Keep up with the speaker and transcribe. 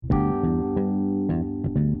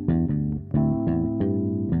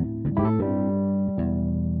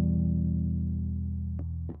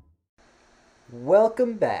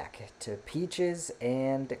Welcome back to Peaches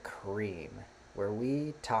and Cream, where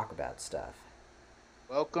we talk about stuff.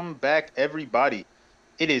 Welcome back, everybody.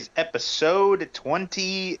 It is episode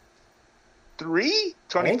 23? I think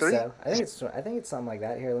 23? so. I think it's something like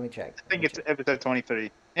that. Here, let me check. I Let think me it's check. episode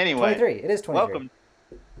 23. Anyway, 23. It is 23. welcome.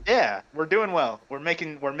 Yeah, we're doing well. We're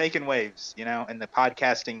making waves, in the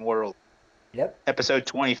podcasting world. Yep. Episode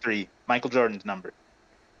 23, Michael Jordan's number.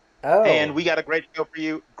 Oh, And we got a great show for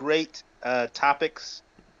you. Great topics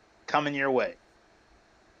coming your way.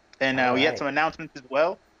 And all we had right. some announcements as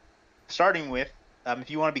well. Starting with,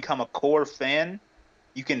 if you want to become a core fan,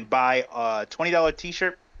 you can buy a $20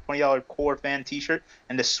 t-shirt, $20 core fan t-shirt,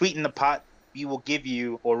 and to sweeten the pot, we will give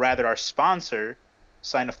you, or rather our sponsor,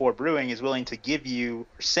 Sign Four Brewing, is willing to give you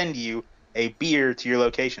or send you a beer to your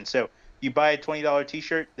location. So if you buy a $20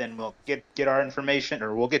 t-shirt, then we'll get our information,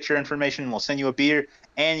 or we'll get your information, and we'll send you a beer,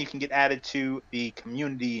 and you can get added to the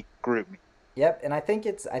community group. Yep, and I think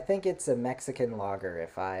it's a Mexican lager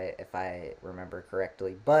if I remember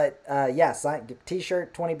correctly. But yeah,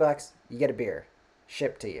 t-shirt, $20, you get a beer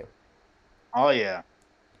shipped to you. Oh yeah,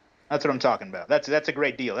 that's what I'm talking about. That's a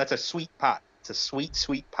great deal. That's a sweet pot. It's a sweet,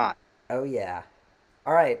 sweet pot. Oh yeah.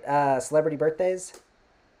 All right, celebrity birthdays?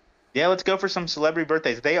 Yeah, let's go for some celebrity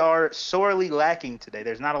birthdays. They are sorely lacking today.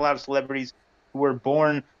 There's not a lot of celebrities who were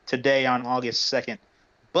born today on August 2nd,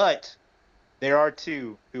 but there are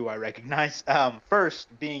two who I recognize. First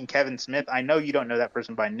being Kevin Smith. I know you don't know that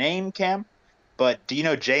person by name, Cam, but do you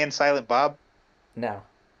know Jay and Silent Bob? No.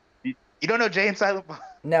 You don't know Jay and Silent Bob?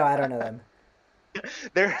 No, I don't know them.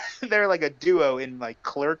 They're like a duo in like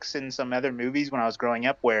Clerks and some other movies when I was growing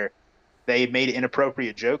up where they made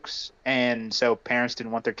inappropriate jokes, and so parents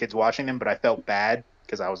didn't want their kids watching them, but I felt bad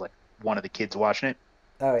because I was like one of the kids watching it.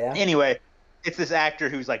 Oh yeah. Anyway, it's this actor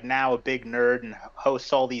who's like now a big nerd and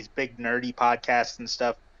hosts all these big nerdy podcasts and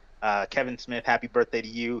stuff. Kevin Smith, happy birthday to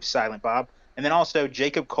you, Silent Bob. And then also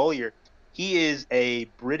Jacob Collier. He is a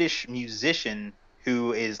British musician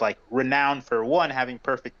who is like renowned for one, having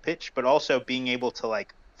perfect pitch, but also being able to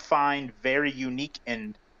like find very unique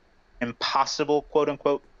and impossible quote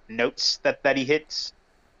unquote notes that he hits.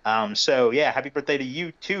 So yeah, happy birthday to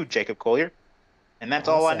you too, Jacob Collier. And that's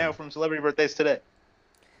all I know Awesome. from celebrity birthdays today.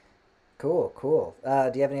 Cool, cool.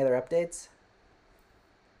 Do you have any other updates?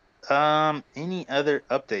 Any other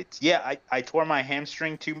updates? Yeah, I tore my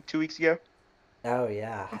hamstring two weeks ago. Oh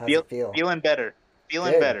yeah. I'm How's it feel? feeling better.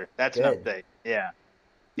 Feeling Good. better. That's an Good. update. Yeah.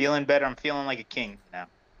 Feeling better. I'm feeling like a king now.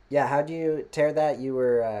 Yeah, how'd you tear that? You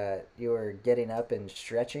were getting up and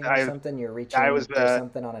stretching or I something? You're I reaching was for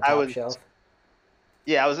something on a I top was shelf?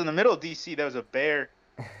 yeah, I was in the middle of DC. There was a bear,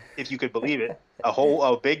 if you could believe it.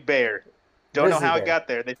 A big bear. Don't know Grizzly how it bear. got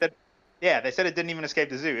there. They said it didn't even escape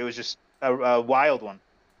the zoo. It was just a wild one.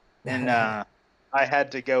 And I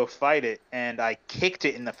had to go fight it, and I kicked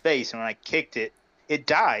it in the face. And when I kicked it, it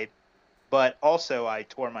died, but also I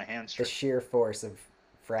tore my The hamstring. sheer force of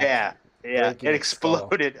Yeah, yeah, breaking it its skull.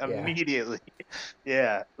 exploded Yeah. immediately.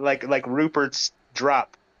 Yeah, like Rupert's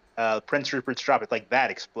drop, Prince Rupert's drop. It's like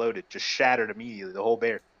that exploded, just shattered immediately. The whole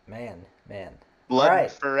bear, Man, man. All blood and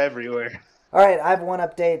right. fur everywhere. All right, I have one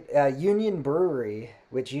update. Union Brewery,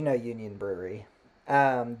 which you know Union Brewery,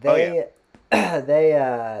 Oh yeah,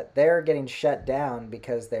 they they're getting shut down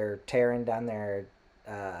because they're tearing down their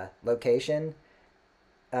location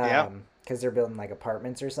yeah, because they're building like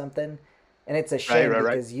apartments or something, and it's a right, shame right,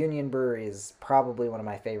 right. because Union Brewery is probably one of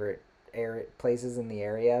my favorite places in the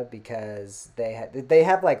area because they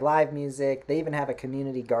have like live music. They even have a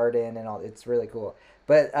community garden and all. It's really cool.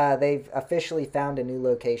 But they've officially found a new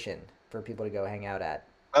location for people to go hang out at.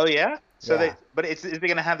 Oh yeah. So Yeah, but is it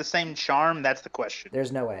gonna have the same charm? That's the question.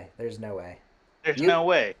 there's no way. There's no way. There's You no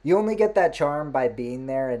way. you only get that charm by being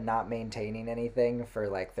there and not maintaining anything for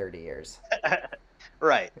like 30 years.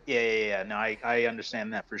 Right. Yeah, yeah, yeah. No, I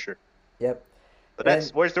understand that for sure. Yep. But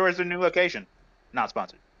And where's the new location? Not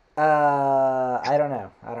sponsored. I don't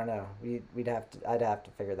know. I don't know. I'd have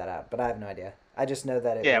to figure that out, but I have no idea. I just know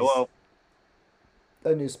that it Yeah. was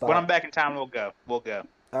Well, a new when I'm spot. back in town, we'll go. We'll go.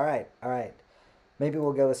 All right. All right. Maybe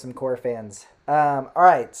we'll go with some core fans. All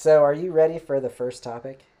right. So, are you ready for the first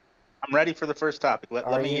topic? I'm ready for the first topic. Let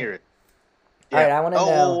Are me you? hear it. All right. Yeah. I want to Oh,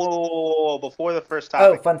 know. whoa, whoa, whoa, whoa, before the first Oh,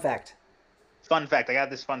 topic, fun fact. fun fact. I got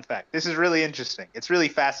this fun fact. This is really interesting. It's really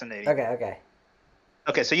fascinating. Okay. Okay.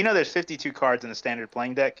 Okay, so there's 52 cards in the standard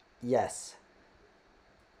playing deck, Yes.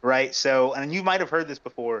 right? So, and you might have heard this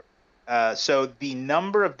before. So the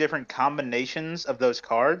number of different combinations of those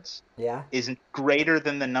cards Yeah. is greater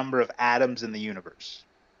than the number of atoms in the universe.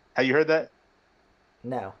 Have you heard that?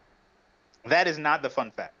 No. That is not the fun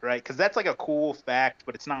fact, right? Because that's like a cool fact,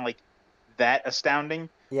 but it's not like that astounding.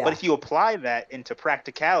 Yeah. But if you apply that into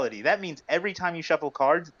practicality, that means every time you shuffle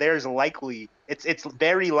cards, it's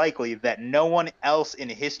very likely that no one else in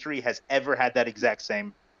history has ever had that exact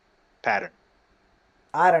same pattern.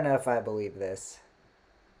 I don't know if I believe this.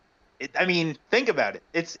 I mean, think about it.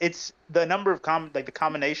 It's the number of the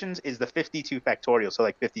combinations is the 52 factorial. So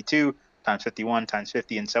like 52 times 51 times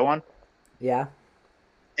 50 and so on. Yeah.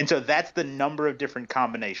 And so that's the number of different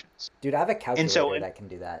combinations. Dude, I have a And so calculator that can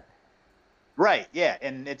do that. right, yeah,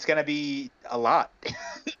 and it's going to be a lot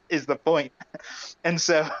is the point. And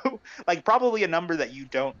so like probably a number that you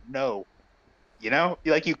don't know,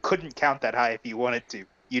 Like you couldn't count that high if you wanted to.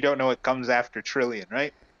 You don't know what comes after trillion,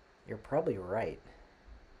 right? You're probably right.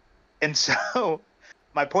 And so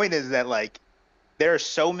my point is that like there are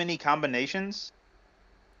so many combinations.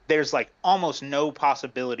 There's like almost no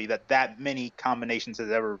possibility that many combinations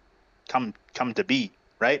has ever come to be,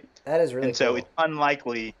 right? That is really And so cool. it's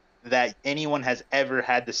unlikely that anyone has ever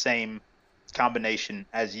had the same combination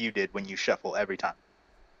as you did when you shuffle every time.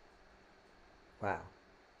 Wow.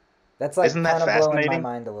 That's like Isn't that kind of blowing my fascinating?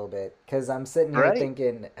 mind a little bit because I'm sitting here Right?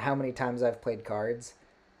 thinking how many times I've played cards,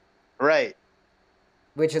 Right.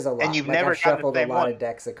 which is a And lot. you've Like I've never gotten the shuffled a same lot one. of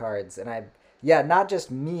decks of cards, and yeah, not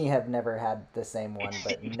just me have never had the same one,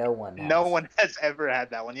 but no one No has. one has ever had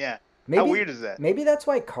that one. Yeah. How Maybe weird is that? maybe that's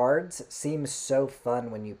why cards seem so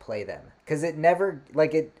fun when you play them because it never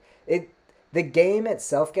like it the game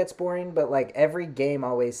itself gets boring, but like every game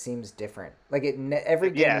always seems different. Like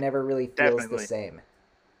every game Yeah, never really feels the definitely. same.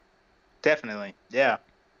 Definitely. Yeah.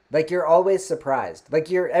 Like you're always surprised. Like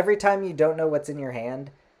you're every time you don't know what's in your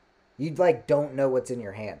hand, you like don't know what's in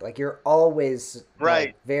your hand. Like you're always like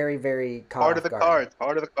Right. very very caught Part of off the guard. cards.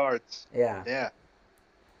 Part of the cards. Yeah. Yeah.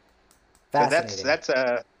 So that's Fascinating. that's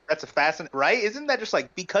a that's a fascinating, right? Isn't that just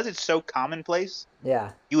like because it's so commonplace,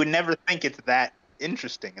 Yeah. you would never think it's that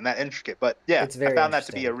interesting and that intricate. But yeah, It's I very found that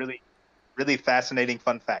to be interesting. a really fascinating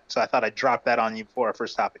fun fact. So I thought I'd drop that on you for our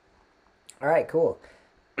first topic. All right, cool.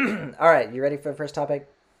 All right, you ready for the first topic?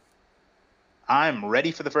 I'm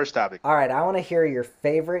ready for the first topic. All right, I want to hear your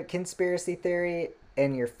favorite conspiracy theory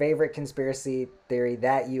and your favorite conspiracy theory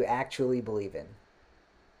that you actually believe in.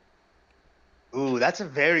 Ooh, that's a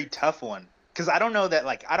very tough one because I don't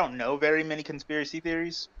know very many conspiracy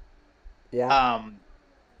theories. Yeah. Um,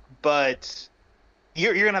 but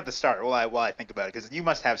you're gonna have to start while I think about it because you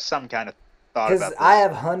must have some kind of thought Because about I this.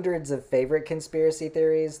 have hundreds of favorite conspiracy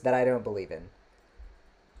theories that I don't believe in.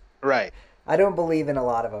 Right. I don't believe in a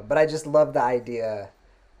lot of them, but I just love the idea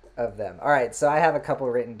of them. All right, so I have a couple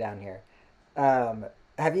written down here.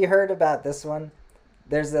 Have you heard about this one?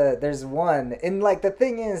 There's one, and like the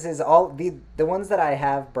thing is all the ones that I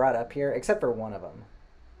have brought up here, except for one of them.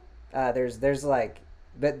 There's like,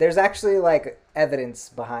 but there's actually like evidence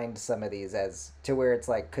behind some of these as to where it's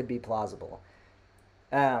like could be plausible.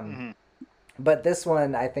 Um, Hmm. but this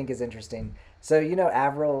one I think is interesting. So you know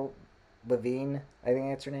Avril Lavigne, I think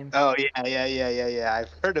that's her name. Oh yeah.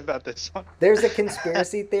 I've heard about this one. There's a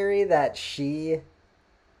conspiracy theory that she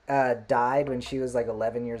died when she was like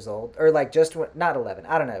 11 years old, or like just not 11.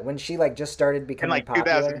 I don't know when she like just started In becoming like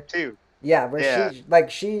popular. 2002. Yeah, where Yeah.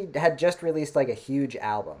 she had just released like a huge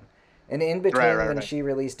album, and in Right, between right, when right. she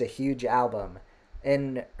released a huge album,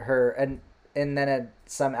 in her and then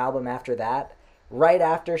some album after that, right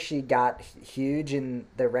after she got huge, and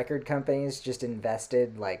the record companies just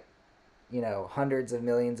invested like hundreds of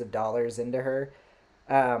millions of dollars into her.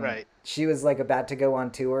 Right. She was like about to go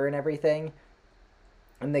on tour and everything,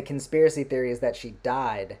 and the conspiracy theory is that she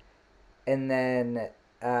died, and then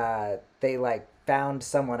they like found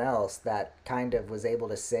someone else that kind of was able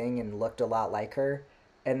to sing and looked a lot like her,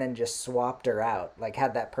 and then just swapped her out, like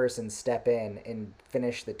had that person step in and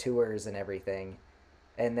finish the tours and everything,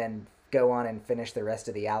 and then go on and finish the rest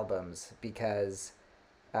of the albums because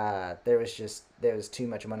there was too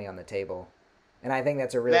much money on the table. And I think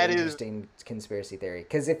that's a really That is interesting conspiracy theory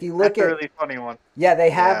because if you look that's a at, really funny one. yeah, they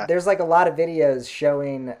have. Yeah. There's like a lot of videos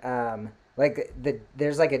showing,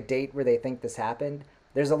 there's like a date where they think this happened.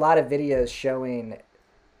 There's a lot of videos showing.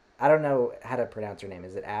 I don't know how to pronounce her name.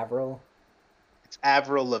 Is it Avril? It's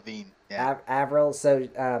Avril Lavigne. Yeah. Avril. So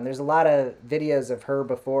there's a lot of videos of her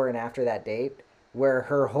before and after that date where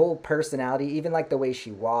her whole personality, even like the way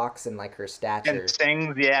she walks and like her And stature,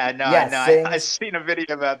 sings. Yeah, no, I yeah, know. I've sings. seen a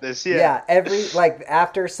video about this. Yeah. Yeah, every like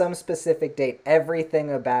after some specific date,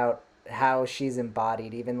 everything about how she's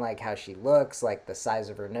embodied, even like how she looks, like the size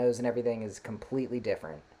of her nose and everything is completely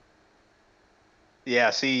different.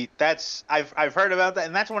 Yeah, see, I've heard about that,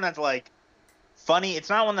 and that's one that's like funny. It's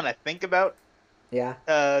not one that I think about Yeah.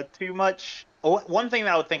 too much. One thing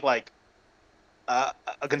that I would think like a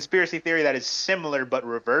conspiracy theory that is similar but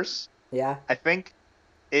reverse Yeah. I think,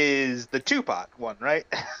 is the Tupac one, right?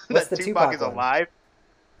 What's That the Tupac Tupac is one? alive.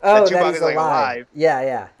 That Oh, that Tupac he's is like alive. alive, Yeah,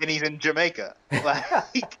 and he's in Jamaica. yeah.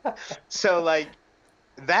 Like, so like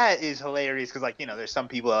that is hilarious because like there's some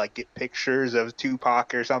people that like get pictures of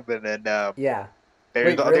Tupac or something, and Yeah.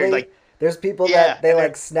 there's Wait, there's really? like There's people yeah, that they and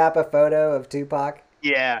there's like snap a photo of Tupac?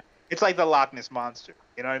 yeah, it's like the Loch Ness monster.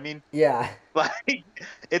 You know what I mean? Yeah. Like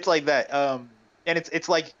it's like that. And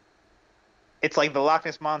it's like the Loch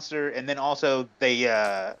Ness monster, and then also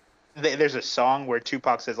there's a song where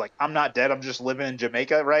Tupac says like I'm not dead, I'm just living in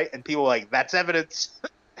Jamaica, right? And people are like that's evidence.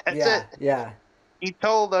 That's Yeah, it. yeah. He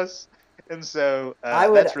told us, and so I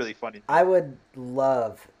would that's really funny to me. I would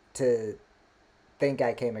love to think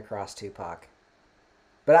I came across Tupac.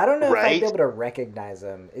 But I don't know if I'd be Right? able to recognize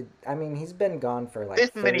him. I mean, he's been gone for like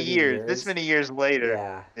 30 This years. many years later,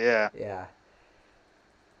 Yeah. yeah. Yeah.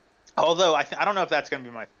 Although I don't know if that's gonna be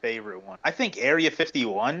my favorite one. I think Area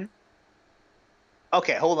 51.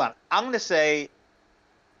 Okay, hold on. I'm gonna say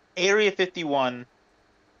Area 51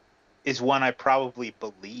 is one I probably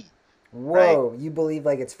believe, right? Whoa, you believe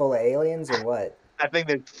like it's full of aliens or what? I think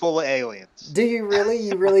they're full of aliens. Do you really?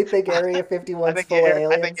 You really think Area I 51's think full of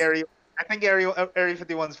I think aliens? Area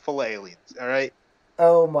 51's full of aliens. All right,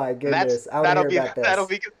 Oh my that's goodness. I want to that'll hear be about that'll this.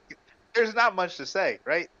 be. There's not much to say,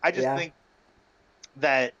 right? I just Yeah. think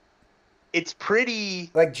that it's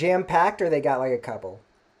pretty Like jam packed or they got like a couple?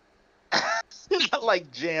 not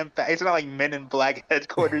like jam packed. It's not like Men in Black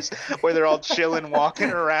headquarters where they're all chilling,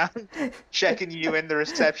 walking around, checking you in. The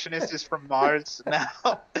receptionist is from Mars. No,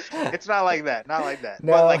 it's not like that. Not like that.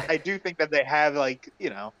 But No. like, I do think that they have like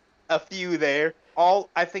a few there.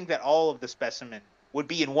 I think that all of the specimen would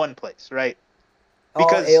be in one place, right?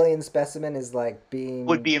 All Because alien specimen is like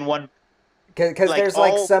would being be in one because like there's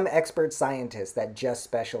like all some expert scientist that just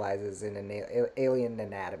specializes in an alien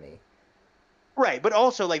anatomy. right, but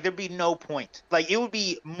also like there'd be no point. Like it would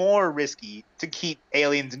be more risky to keep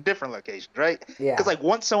aliens in different locations, right? Because Yeah. like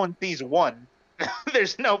once someone sees one,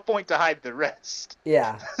 there's no point to hide the rest.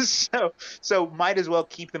 Yeah. so so might as well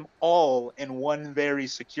keep them all in one very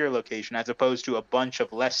secure location as opposed to a bunch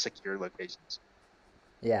of less secure locations.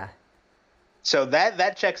 Yeah. So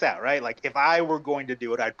that checks out, right? Like if I were going to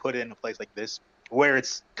do it, I'd put it in a place like this where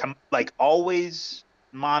it's like always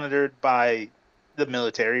monitored by the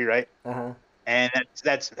military, right? Uh-huh. And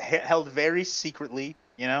that's held very secretly,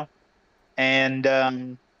 and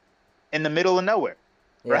in the middle of nowhere,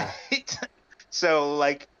 Yeah. right? So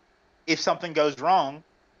like if something goes wrong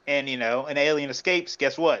and an alien escapes,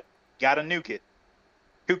 guess what? Got to nuke it.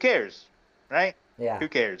 Who cares, right? Yeah. Who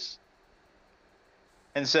cares?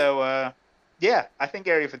 And so yeah, I think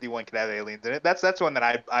Area 51 could have aliens in it. That's one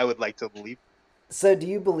that I would like to believe. So do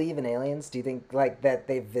you believe in aliens? Do you think like that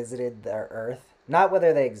they've visited the Earth? Not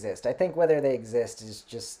whether they exist. I think whether they exist is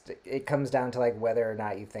just it comes down to like whether or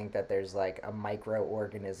not you think that there's like a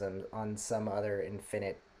microorganism on some other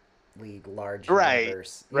infinitely large Right,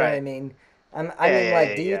 universe. You know what I right. mean? I Yeah, mean, yeah,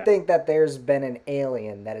 like, yeah, do you yeah. think that there's been an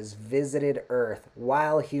alien that has visited Earth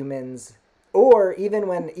while humans, or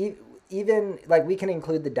even even like we can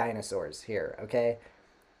include the dinosaurs here, okay?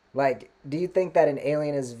 Like, do you think that an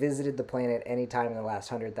alien has visited the planet any time in the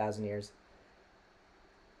last 100,000 years?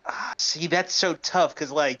 See, that's so tough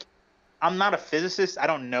because like I'm not a physicist. I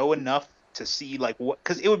don't know enough to see like what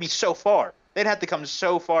because it would be so far. They'd have to come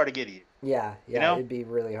so far to get here. Yeah, You yeah, know? it'd be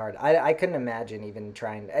really hard. I couldn't imagine even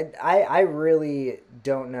trying. I really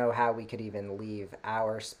don't know how we could even leave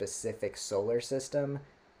our specific solar system,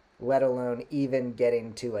 let alone even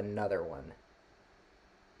getting to another one.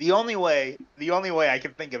 The only way I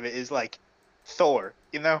can think of it is like Thor.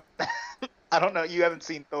 I don't know. You haven't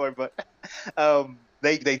seen Thor, but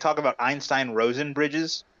they talk about Einstein-Rosen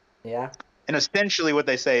bridges, Yeah? and essentially what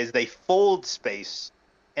they say is they fold space,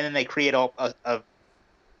 and then they create a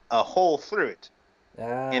hole through it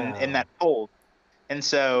in Oh, that fold. And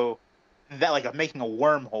so that like making a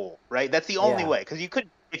wormhole, right? That's the only yeah, way because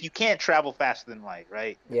if you can't travel faster than light,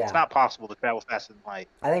 right? If it's yeah. not possible to travel faster than light,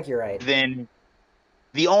 I think you're right. then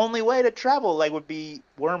the only way to travel like would be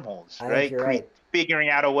wormholes, I think right? you're right. Figuring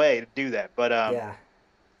out a way to do that. But Yeah.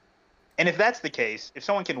 and if that's the case, if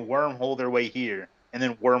someone can wormhole their way here and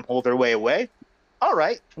then wormhole their way away, all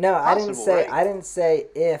right, No, possible, right? I didn't say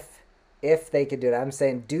if they could do it. I'm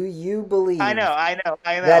saying do you I know, believe I know,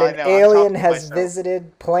 I know, that I an know. I'm alien talking to has myself.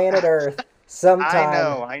 visited planet Earth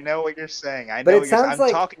sometime? I know what you're saying. I But know it what you're saying. sounds I'm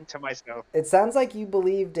like talking to myself. you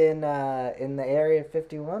believed in the Area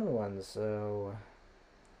 51 one. So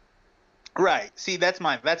Right. See, that's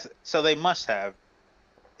so they must have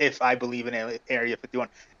if I believe in Area 51.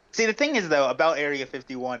 See, the thing is though about Area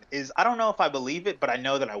 51 is I don't know if I believe it, but I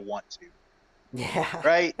know that I want to. yeah,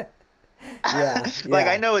 Right? Yeah, Like,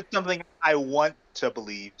 I yeah. know it's something I want to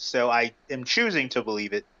believe, so I am choosing to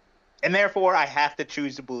believe it. And therefore, I have to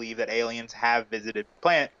choose to believe that aliens have visited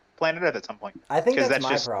planet Earth at some point. I think Because that's that's my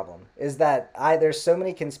just problem. Is that I there's so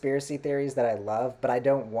many conspiracy theories that I love, but I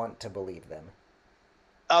don't want to believe them.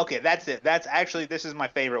 okay. That's it. That's actually this is my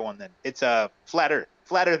favorite one. Then it's a flat Earth.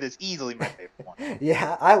 Flat Earth is easily my favorite one.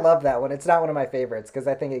 Yeah, I love that one. It's not one of my favorites because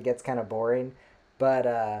I think it gets kind of boring, but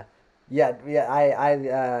yeah,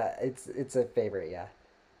 yeah, it's a favorite. Yeah.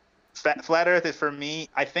 Flat Earth is for me.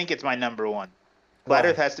 I think it's my number one. Flat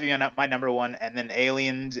Earth Why? has to be my number one, and then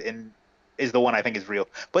aliens and is the one I think is real.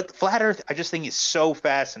 But flat Earth, I just think is so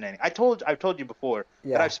fascinating. I've told you before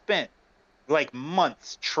that Yeah. I've spent like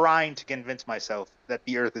months trying to convince myself that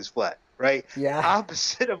the Earth is flat. Right, Yeah.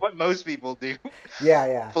 opposite of what most people do. Yeah.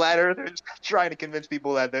 Yeah. Flat Earthers trying to convince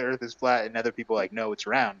people that the Earth is flat, and other people like, no, it's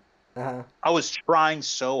round. Uh huh. I was trying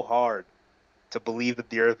so hard to believe that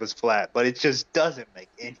the Earth was flat, but it just doesn't make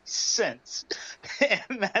any sense,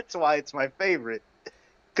 and that's why it's my favorite.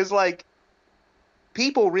 Because like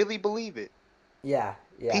people really believe it. Yeah.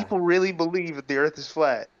 Yeah. People really believe that the Earth is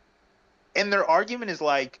flat, and their argument is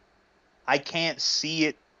like, I can't see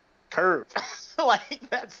it curve. Like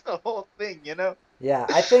that's the whole thing, you know? Yeah.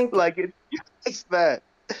 I think. Like it's that.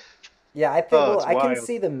 Yeah. I think. Oh, Well, it's I can wild.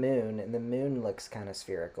 see the moon, and the moon looks kind of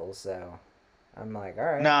spherical. So I'm like, all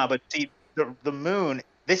right. Nah, but see, the moon.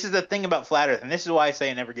 This is the thing about flat Earth, and this is why I say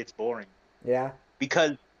it never gets boring Yeah.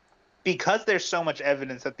 because there's so much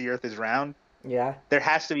evidence that the Earth is round. Yeah. There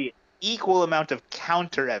has to be equal amount of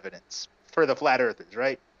counter evidence for the flat Earthers,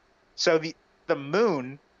 right? So the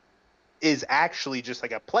moon is actually just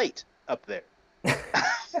like a plate up there.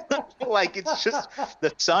 Like it's just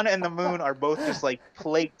the sun and the moon are both just like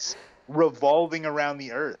plates revolving around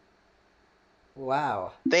the Earth.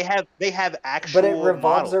 Wow. They have But it actual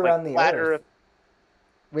revolves models like around the flat Earth, Earth.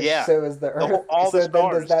 which Yeah, so is the Earth. all the So then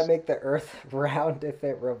does that stars. make the Earth round if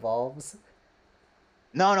it revolves?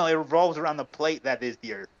 No, no, it revolves around the plate that is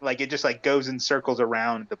the Earth. Like it just like goes in circles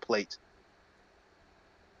around the plate.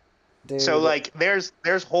 So Dude, like there's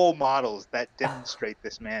whole models that demonstrate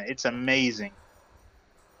this, man. It's amazing.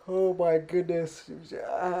 oh my goodness.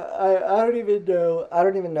 I don't even know. I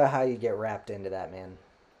don't even know how you get wrapped into that, man.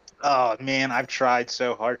 Oh man, I've tried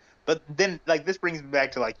so hard. But then like this brings me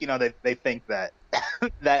back to like, they think that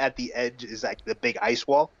that at the edge is like the big ice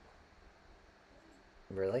wall.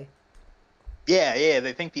 Really? Yeah, yeah,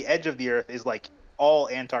 they think the edge of the Earth is like all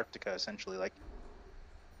Antarctica essentially. Like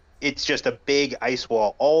it's just a big ice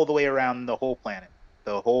wall all the way around the whole planet,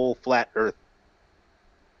 the whole flat Earth.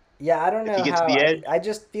 Yeah, I don't If you know get to how. the edge, I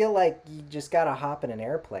just feel like you just gotta hop in an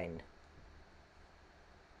airplane.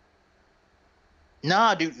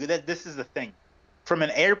 nah, dude, this is the thing. From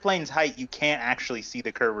an airplane's height, you can't actually see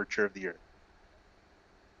the curvature of the Earth.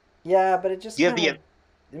 Yeah, but it just You have kind of the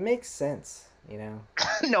it makes sense, you know.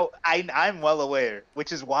 no, I'm well aware,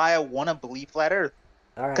 which is why I want to believe flat Earth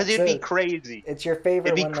All because right, it'd be so crazy. it's your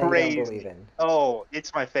It'd favorite be one that you don't believe crazy. in. Oh,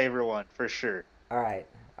 it's my favorite one for sure. All right,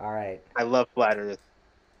 all right. I love flat Earth.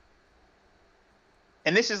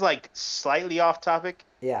 And this is like slightly off topic,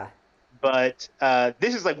 Yeah. but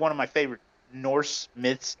this is like one of my favorite Norse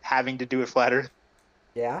myths having to do with flat Earth.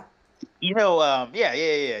 Yeah. Yeah, yeah,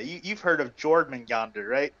 yeah. You've heard of Jormungandr,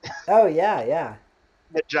 right? Oh yeah, yeah.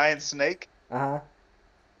 The giant snake. Uh huh.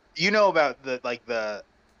 You know about the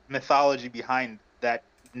mythology behind that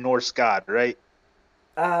Norse god, right?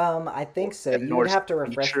 I think so. That You would Norse have to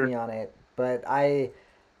refresh creature. me on it, but I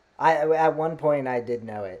at one point I did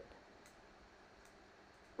know it.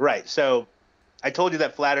 Right. So I told you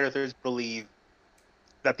that flat earthers believe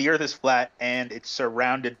that the Earth is flat and it's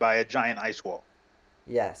surrounded by a giant ice wall.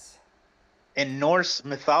 Yes. In Norse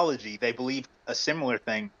mythology, they believe a similar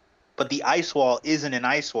thing, but the ice wall isn't an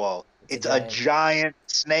ice wall. It's a It's a giant. giant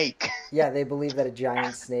snake. Yeah, they believe that a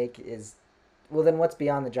giant snake is. Well, then what's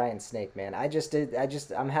beyond the giant snake, man? I just did. I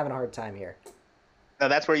just. I'm having a hard time here. Now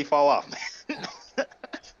that's where you fall off.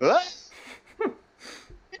 What?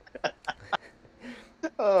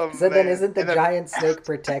 Oh So then, man. isn't the And then giant snake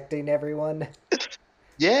protecting everyone?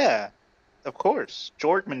 yeah, of course.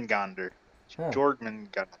 Jormungandr. Huh.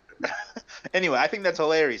 Jormungandr. Anyway, I think that's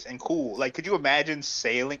hilarious and cool. Like, could you imagine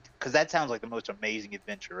sailing? Because that sounds like the most amazing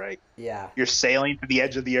adventure, right? Yeah. You're sailing to the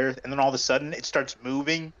edge of the earth, and then all of a sudden it starts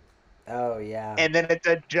moving, Oh yeah. and then it's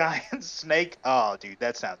a giant snake. Oh, dude,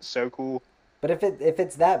 that sounds so cool. But if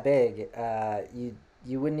it's that big,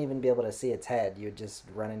 you wouldn't even be able to see its head. You would just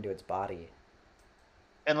run into its body.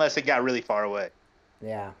 Unless it got really far away.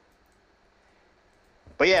 Yeah.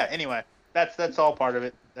 But yeah, anyway, that's all part of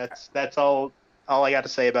it. That's all I got to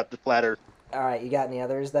say about the flat Earth. All right. You got any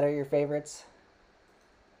others that are your favorites?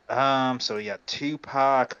 So we got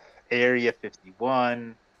Tupac, Area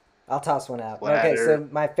 51, I'll toss one out. Flat Okay, Earth. so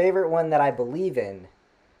my favorite one that I believe in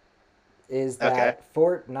is Okay. that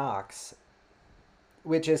Fort Knox,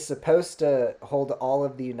 which is supposed to hold all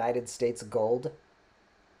of the United States gold.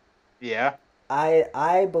 Yeah,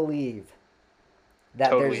 I believe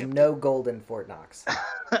that totally there's empty. no gold in Fort Knox.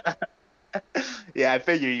 Yeah, I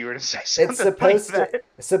figured you were gonna say It's something like supposed to that.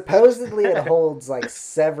 supposedly it holds like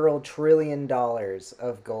several trillion dollars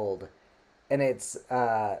of gold, and it's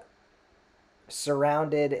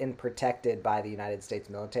surrounded and protected by the United States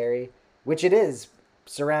military, which it is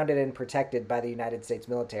surrounded and protected by the United States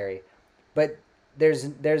military. But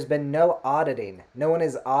there's been no auditing. No one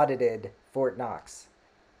has audited Fort Knox.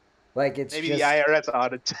 Like it's Maybe the just IRS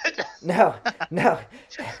audited. no, no,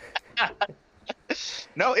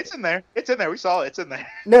 No, it's in there. It's in there. We saw it. It's in there.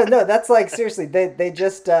 no. That's like seriously. They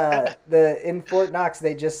just the in Fort Knox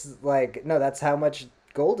they just like no. That's how much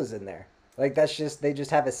gold is in there. Like that's just they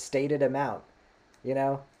just have a stated amount. You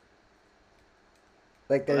know,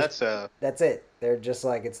 like Well, there's that's. that's it. They're just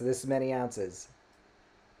like it's this many ounces,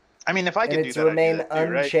 I mean, if I and could do it's that, I'd do remained that too,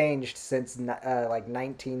 right? unchanged since like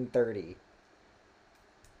 1930.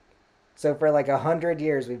 So for like 100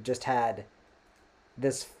 years, we've just had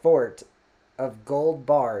this fort of gold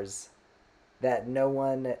bars that no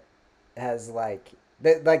one has like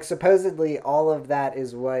that like supposedly all of that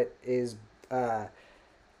is what is uh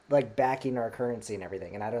like backing our currency and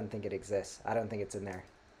everything, and I don't think it exists. I don't think it's in there.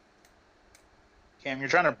 Cam, you're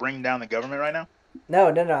trying to bring down the government right now. No.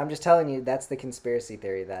 I'm just telling you that's the conspiracy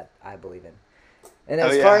theory that I believe in. And Oh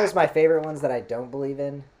as far yeah. as my favorite ones that I don't believe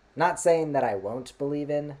in, not saying that I won't believe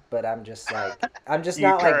in, but I'm just You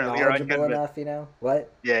not like currently are knowledgeable unconvinced. enough,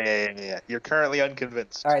 What? Yeah. You're currently All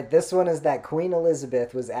unconvinced. right, this one is that Queen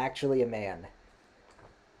Elizabeth was actually a man.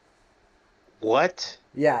 What?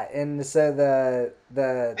 Yeah, and so the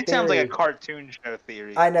It sounds like a theory cartoon show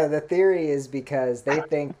theory. I know the theory is because they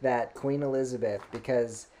think that Queen Elizabeth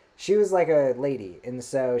because she was like a lady and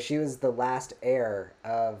so she was the last heir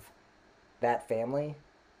of that family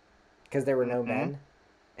because there were no Mm-hmm. men.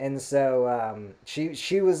 And so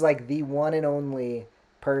she was like the one and only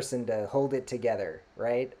person to hold it together,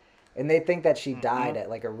 right? And they think that she Mm-hmm. died at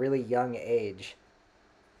like a really young age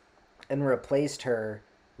and replaced her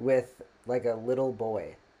with like a little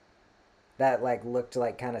boy that like looked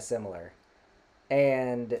like kind of similar.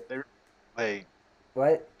 And Wait.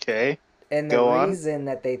 what? Okay. And the Go on. reason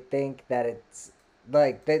that they think that it's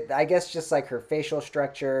like that, I guess just like her facial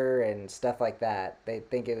structure and stuff like that, they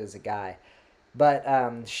think it was a guy. But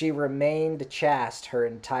she remained chaste her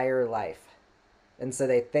entire life, and so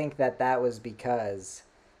they think that that was because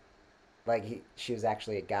like she was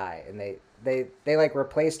actually a guy, and they like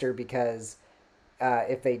replaced her because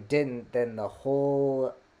if they didn't, then the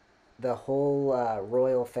whole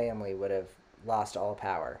royal family would have lost all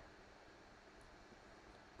power.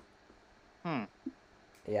 Hmm.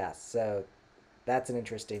 Yeah, so that's an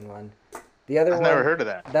interesting one. The other I've never one, heard of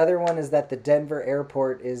that. the other one is that the Denver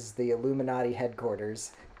airport is the Illuminati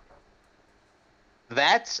headquarters.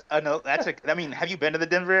 That's a no. That's a. I mean, have you been to the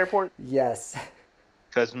Denver airport? Yes.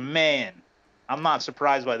 Because man, I'm not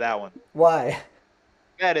surprised by that one. Why?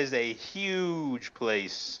 That is a huge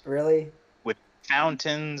place Really? with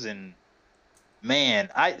fountains and man,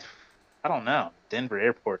 I don't know. Denver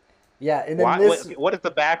airport. Yeah, and then Why? this What is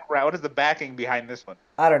the background? What is the backing behind this one?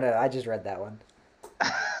 I don't know. I just read that one.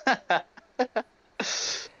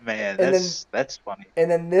 Man, And then that's funny.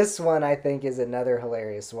 and then this one I think is another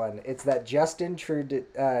hilarious one. It's that Justin Trudeau.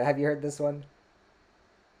 Have you heard this one?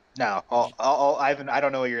 No, I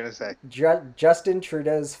don't know what you're gonna say. Justin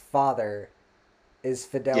Trudeau's father is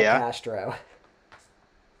Fidel Yeah. Castro.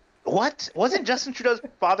 What? Wasn't Justin Trudeau's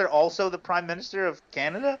father also the Prime Minister of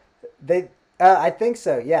Canada? They, I think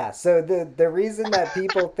so. Yeah. So the reason that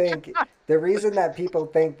people think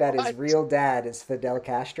that his What? real dad is Fidel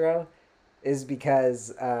Castro is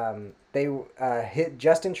because they hit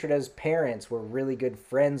Justin Trudeau's parents were really good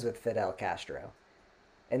friends with Fidel Castro,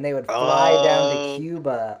 and they would fly down to Oh,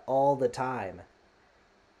 Cuba all the time.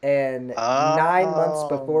 And 9 months oh,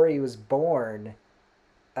 before he was born,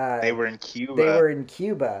 they uh, were in they Cuba. were in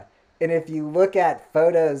Cuba. And if you look at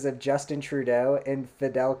photos of Justin Trudeau and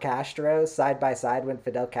Fidel Castro side by side when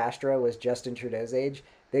Fidel Castro was Justin Trudeau's age,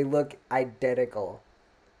 they look identical.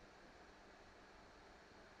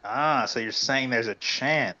 Ah, so you're saying there's a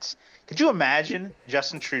chance. Could you imagine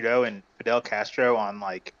Justin Trudeau and Fidel Castro on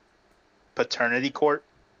like paternity court,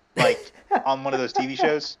 like on one of those TV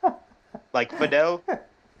shows? Like Fidel,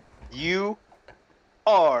 you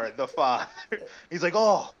are the father. He's like,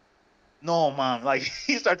 oh no, mom. Like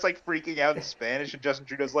he starts like freaking out in Spanish, and Justin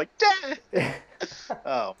Trudeau's like, Dad.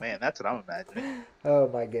 Oh man, that's what I'm imagining. Oh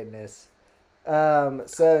my goodness.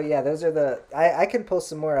 So yeah, those are the. I can pull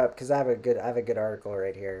some more up because I have a good article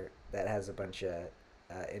right here that has a bunch of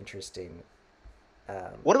interesting.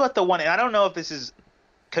 Um, What about the one? And I don't know if this is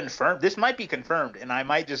confirmed. This might be confirmed, and I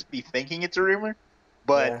might just be thinking it's a rumor.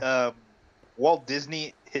 yeah. But Walt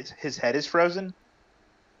Disney, his head is frozen.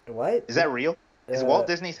 What? Is that real? Is Walt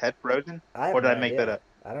Disney's head frozen, I have or did no I make that idea. up?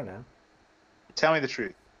 I don't know. Tell me the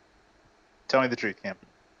truth. Tell me the truth, Cam.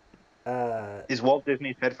 Uh, Is Walt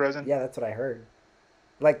Disney's head frozen? yeah, that's what I heard.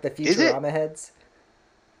 Like the Is it? Futurama heads.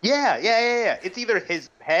 Yeah. It's either his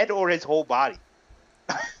head or his whole body.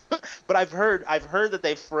 But I've heard that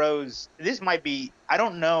they froze. This might be. I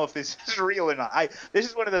don't know if this is real or not. This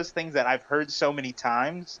is one of those things that I've heard so many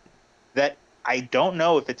times that I don't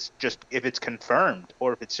know if it's confirmed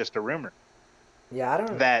or if it's just a rumor Yeah,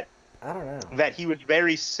 that I don't know. he was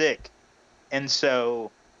very sick, and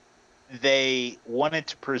so they wanted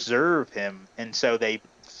to preserve him, and so they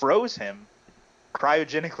froze him,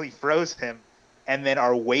 cryogenically froze him, and then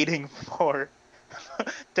are waiting for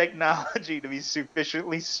technology to be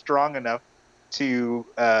sufficiently strong enough to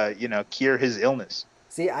cure his illness.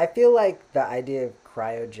 See, I feel like the idea of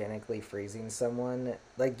cryogenically freezing someone,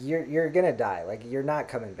 like you're gonna die. Like you're not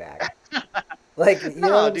coming back. Like you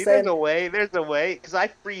know what No, I'm dude, there's saying? a way. There's a way. Because I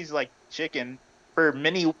freeze like chicken for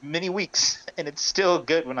many, many weeks, and it's still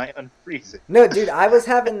good when I unfreeze it. No, dude, I was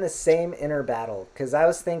having the same inner battle because I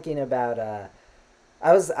was thinking about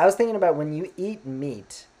I was thinking about when you eat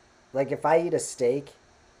meat, like if I eat a steak,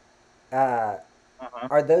 uh, Uh-huh.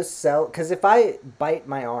 are those cell? Because if I bite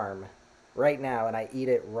my arm right now and I eat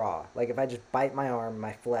it raw, like if I just bite my arm,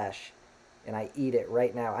 my flesh, and I eat it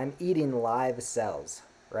right now, I'm eating live cells,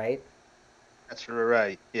 right? That's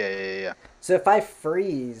right. Yeah. So if I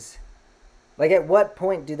freeze, like at what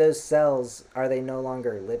point do those cells are they no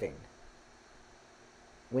longer living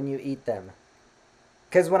when you eat them?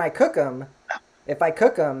 Because when I cook them, if I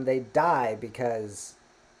cook them, they die because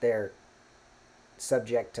they're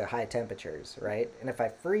subject to high temperatures, right? And if I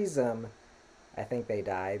freeze them, I think they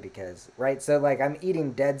die because, right? So like I'm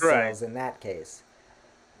eating dead Right. cells in that case.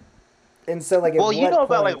 And so like at Well, you what know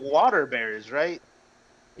about like point? water bears, right?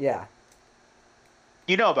 Yeah.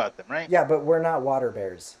 You know about them, right? Yeah, but we're not water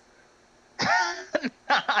bears.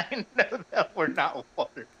 I know that we're not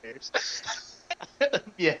water bears.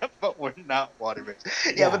 Yeah, but we're not water bears.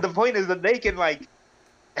 Yeah, but Yeah. the point is that they can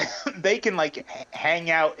like hang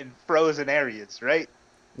out in frozen areas, right?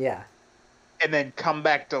 Yeah. And then come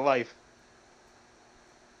back to life.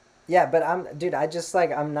 Yeah, but dude, I just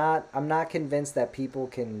like I'm not convinced that people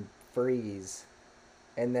can freeze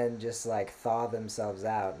and then just like thaw themselves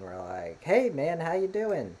out and we're like, "Hey man, how you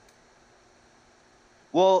doing?"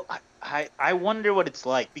 Well, I wonder what it's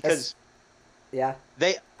like That's because yeah.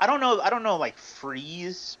 I don't know like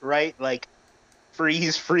freeze, right? Like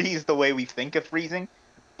freeze the way we think of freezing,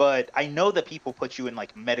 but I know that people put you in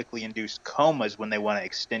like medically induced comas when they want to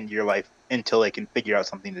extend your life until they can figure out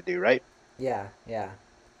something to do, right? Yeah, yeah.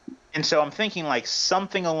 And so I'm thinking like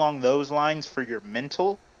something along those lines for your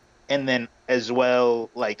mental, and then as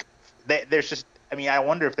well like there's just I mean I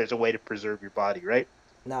wonder if there's a way to preserve your body, right?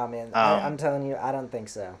 No, man. I'm Um, telling you, I don't think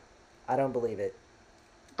so. I don't believe it.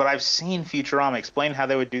 but I've seen Futurama. Explain how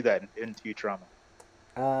they would do that in Futurama.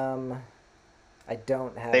 Um, I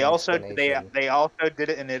don't have They an also they explanation. they also did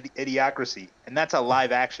it in Idiocracy, and that's a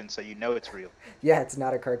live action, so you know it's real. Yeah, it's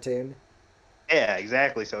not a cartoon. Yeah,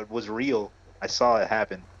 exactly. So it was real. I saw it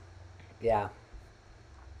happen. Yeah.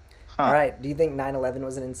 All Huh. right. Do you think 9/11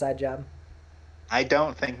 was an inside job? I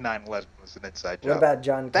don't think 9/11 was an inside What job. about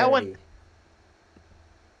John That one, Kennedy?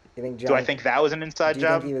 You think do I John? think that was an inside Do you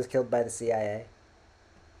think job? he was killed by the CIA?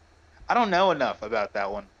 I don't know enough about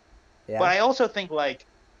that one. But Yeah. I also think like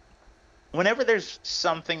whenever there's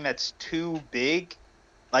something that's too big,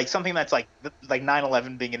 like something that's like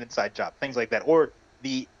 9/11 being an inside job, things like that, or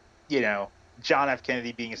the you know John F.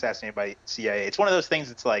 Kennedy being assassinated by CIA. It's one of those things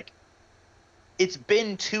that's like it's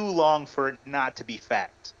been too long for it not to be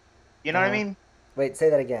fact. You know Uh what I huh. mean? Wait, say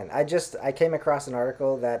that again. I came across an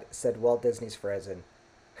article that said Walt Disney's frozen.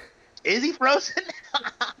 Is he frozen?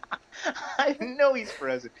 I know he's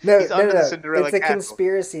frozen. No, He's no, no, under the no. It's Cinderella a castle.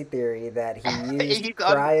 conspiracy theory that he used he's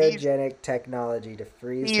un, cryogenic technology to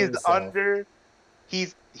freeze he's himself. under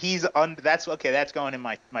he's under that's okay, that's going in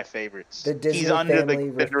my favorites. The He's Disney under the family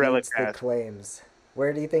Cinderella refutes the castle. claims.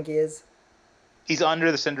 Where do you think he is? He's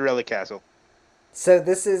under the Cinderella castle. So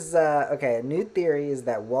this is okay. A new theory is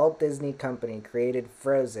that Walt Disney Company created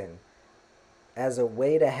Frozen as a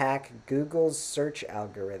way to hack Google's search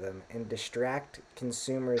algorithm and distract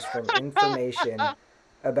consumers from information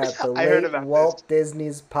about the I heard late about this. Walt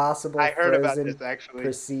Disney's possible I heard about frozen this actually.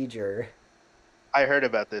 procedure. I heard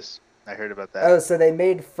about this. I heard about that. Oh, so they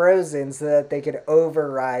made Frozen so that they could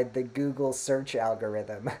override the Google search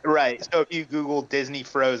algorithm. Right. So if you Google Disney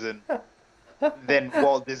Frozen, then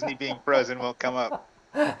Walt Disney being frozen won't come up.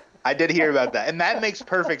 I did hear about that, and that makes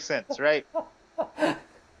perfect sense, right?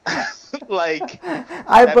 Like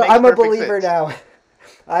that makes I'm a perfect believer sense, now.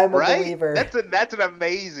 I'm a right? believer. That's an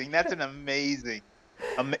amazing,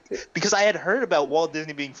 ama- because I had heard about Walt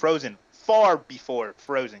Disney being frozen far before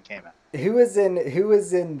Frozen came out. Who was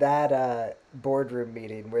in that boardroom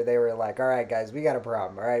meeting where they were like, "All right, guys, we got a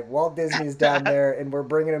problem. All right, Walt Disney's down there, and we're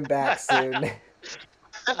bringing him back soon.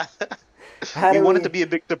 How We do want it to we?" be a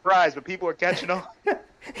big surprise, but people are catching on.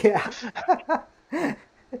 Yeah.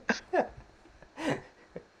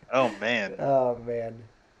 Oh man. Oh man.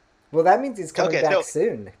 Well, that means he's coming Okay, back so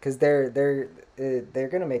soon because they're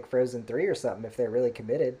gonna make Frozen 3 or something if they're really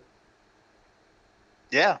committed.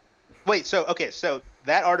 yeah. Wait, so okay, so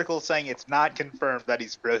that article is saying it's not confirmed that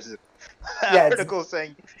he's frozen. That Yeah, it's article is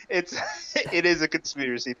saying it's it is a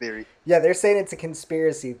conspiracy theory. yeah. They're saying it's a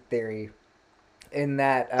conspiracy theory in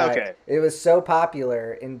that Okay. it was so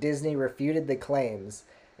popular and Disney refuted the claims.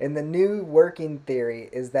 And the new working theory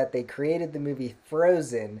is that they created the movie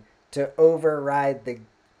Frozen to override the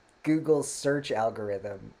Google search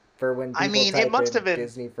algorithm for when I people mean, type in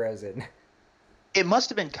Disney Frozen. it must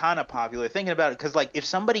have been kind of popular thinking about it because like if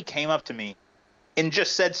somebody came up to me and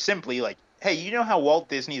just said simply like, "Hey, you know how Walt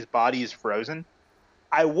Disney's body is frozen?"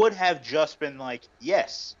 I would have just been like,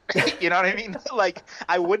 "Yes." You know what I mean? Like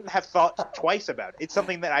I wouldn't have thought twice about it. It's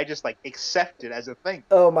something that I just like accepted as a thing.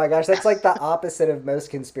 Oh my gosh, that's like the opposite of most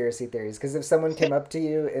conspiracy theories. Because if someone came up to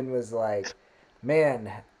you and was like,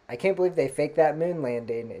 "Man, I can't believe they faked that moon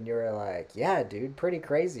landing," and you were like, "Yeah, dude, pretty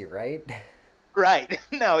crazy, right?" Right.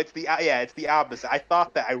 No, it's the yeah, it's the opposite.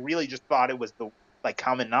 I really just thought it was the like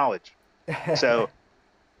common knowledge. So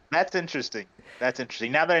that's interesting. That's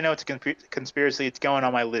interesting. Now that I know it's a conspiracy, it's going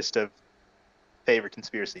on my list of favorite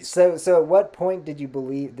conspiracies. So at what point did you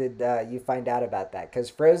find out about that? Because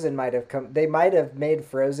Frozen might have come. They might have made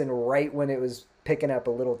Frozen right when it was picking up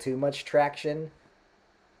a little too much traction.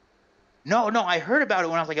 No, no, I heard about it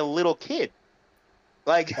when I was like a little kid.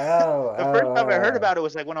 Like Oh, the first time I heard oh. about it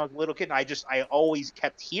was like when I was a little kid. And I always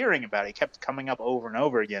kept hearing about it. It kept coming up over and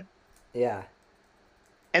over again. Yeah,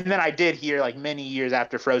 And then I did hear like many years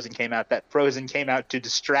after Frozen came out that Frozen came out to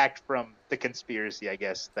distract from the conspiracy, I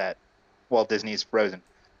guess, that Walt Disney is Frozen.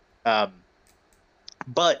 Um,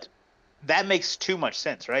 but that makes too much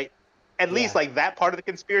sense, right? At least yeah, like that part of the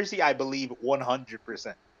conspiracy, I believe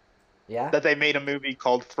 100% yeah. that they made a movie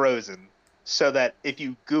called Frozen so that if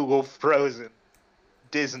you Google Frozen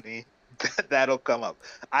Disney, that'll come up.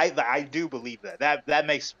 I do believe that. That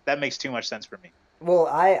makes too much sense for me. Well,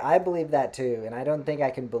 I believe that too, and I don't think I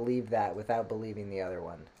can believe that without believing the other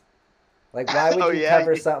one. Like, why would Oh you yeah.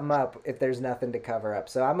 cover something up if there's nothing to cover up?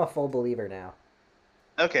 So I'm a full believer now.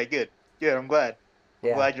 Okay, good. Good. I'm glad. I'm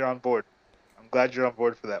Yeah, glad you're on board. I'm glad you're on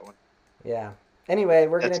board for that one. yeah. Anyway,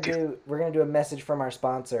 That's good. we're gonna do a message from our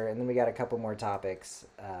sponsor, and then we got a couple more topics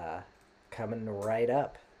coming right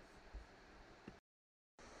up.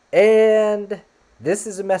 And this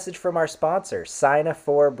is a message from our sponsor, Sina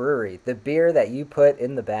 4 Brewery, the beer that you put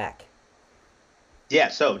in the back. Yeah,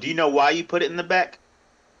 so do you know why you put it in the back?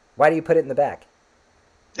 Why do you put it in the back?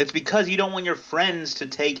 It's because you don't want your friends to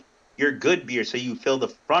take your good beer, so you fill the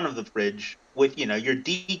front of the fridge with, your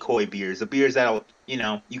decoy beers, the beers that'll,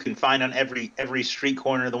 you can find on every street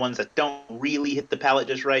corner, the ones that don't really hit the palate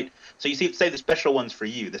just right. So you see, say the special ones for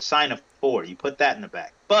you, the sign of four, you put that in the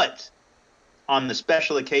back. But on the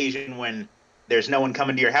special occasion when there's no one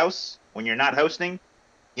coming to your house, when you're not hosting,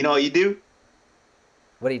 you know what you do?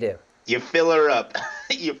 What do you do? You fill her up.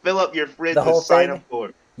 You fill up your The fridge with whole sign thing? of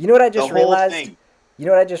four. You know what I The just whole realized? thing. You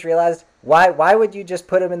know what I just realized? Why would you just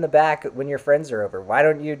put them in the back when your friends are over? Why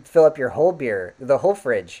don't you fill up your whole beer, the whole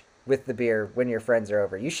fridge with the beer when your friends are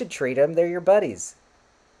over? You should treat them. They're your buddies.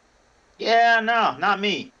 Yeah, no, not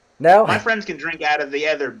me. No? My friends can drink out of the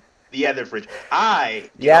other fridge. I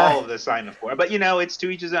get Yeah. all of the sign of four, but it's to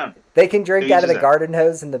each his own. They can To drink each out of his the own. garden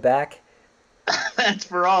hose in the back. That's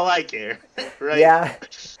for all I care, right? Yeah.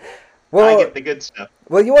 I Well, get the good stuff.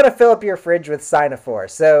 well, you want to fill up your fridge with Sinophore.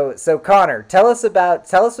 So Connor, tell us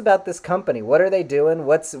about this company. What are they doing?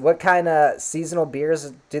 What kind of seasonal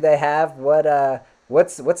beers do they have?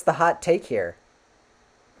 What's the hot take here?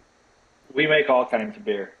 We make all kinds of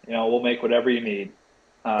beer. We'll make whatever you need.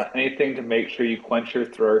 Anything to make sure you quench your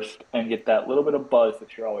thirst and get that little bit of buzz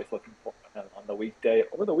that you're always looking for on the weekday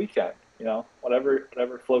or the weekend.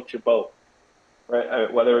 Whatever floats your boat.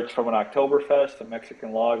 right? Whether it's from an Oktoberfest, a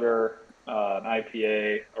Mexican lager, an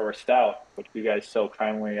IPA, or a stout, which you guys so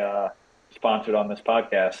kindly sponsored on this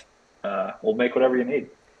podcast, we'll make whatever you need.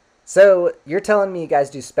 So you're telling me you guys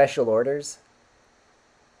do special orders?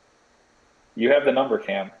 You have the number,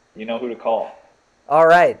 Cam. You know who to call. All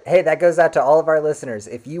right. Hey, that goes out to all of our listeners.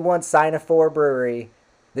 If you want Sinophore Brewery,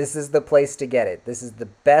 this is the place to get it. This is the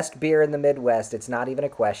best beer in the Midwest. It's not even a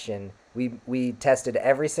question. We tested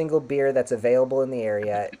every single beer that's available in the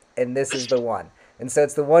area, and this is the one. And so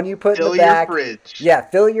it's the one you put in the back. Fill your fridge. Yeah,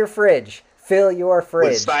 fill your fridge. Fill your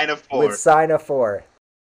fridge. With Sinophore.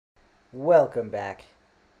 Welcome back.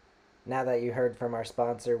 Now that you heard from our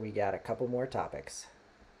sponsor, we got a couple more topics.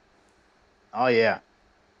 Oh, yeah.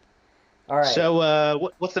 All right.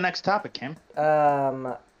 So what's the next topic, Cam?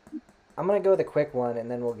 I'm going to go with a quick one,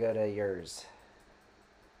 and then we'll go to yours.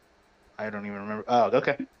 I don't even remember. Oh,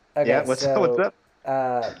 okay. Okay, yeah, what's up?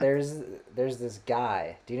 There's this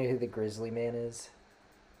guy. Do you know who the Grizzly Man is?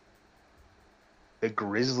 The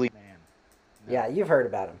Grizzly Man. No. Yeah, you've heard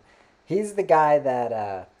about him. He's the guy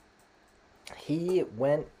that he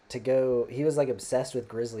went to go. He was like obsessed with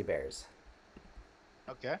grizzly bears.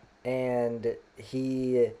 Okay. And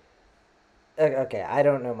he. Okay, I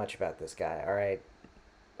don't know much about this guy. All right.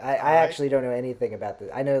 I actually don't know anything about this.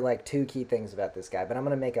 I know like two key things about this guy, but I'm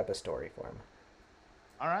gonna make up a story for him.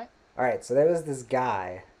 All right. All right. So there was this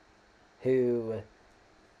guy who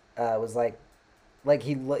was like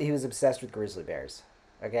he was obsessed with grizzly bears.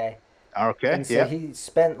 Okay. Okay. And so he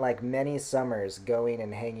spent like many summers going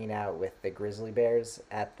and hanging out with the grizzly bears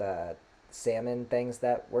at the salmon things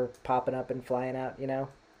that were popping up and flying out. You know.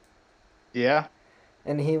 Yeah.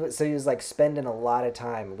 And he was like spending a lot of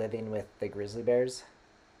time living with the grizzly bears.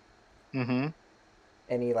 Mm-hmm.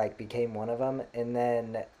 And he like became one of them, and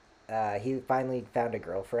then he finally found a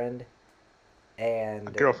girlfriend. And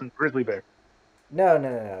a girlfriend grizzly bear. No.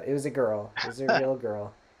 It was a girl. It was a real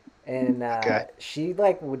girl, and okay. She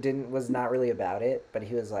like was not really about it, but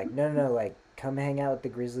he was like, no, like come hang out with the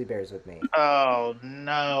grizzly bears with me. Oh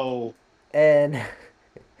no. And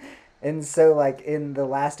and so like in the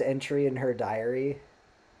last entry in her diary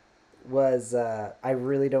was I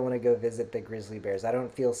really don't want to go visit the grizzly bears. I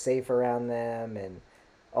don't feel safe around them and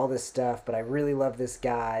all this stuff, but I really love this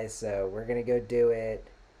guy, so we're going to go do it.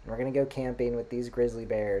 We're going to go camping with these grizzly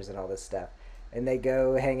bears and all this stuff. And they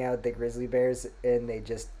go hang out with the grizzly bears and they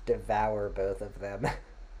just devour both of them.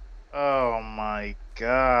 Oh my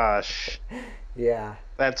gosh. Yeah.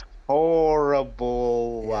 That's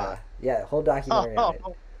horrible. Yeah, whole documentary on it.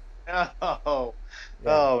 No. Yeah.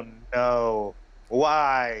 Oh no.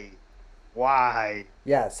 Why?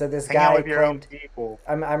 Yeah, so this Hang out guy with your own people.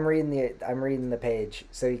 I'm reading the page.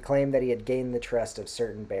 So he claimed that he had gained the trust of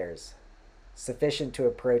certain bears, sufficient to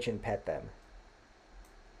approach and pet them.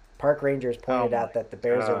 Park rangers pointed out that the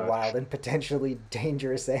bears are wild and potentially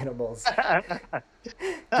dangerous animals.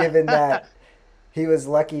 Given that he was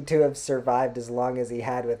lucky to have survived as long as he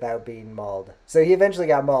had without being mauled. So he eventually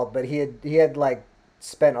got mauled, but he had like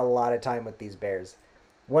spent a lot of time with these bears.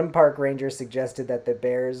 One park ranger suggested that the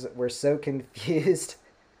bears were so confused.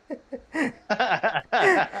 The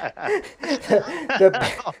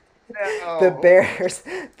bears,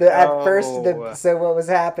 so what was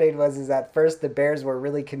happening was at first the bears were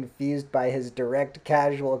really confused by his direct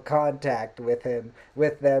casual contact with them,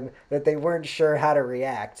 that they weren't sure how to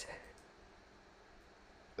react.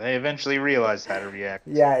 They eventually realized how to react.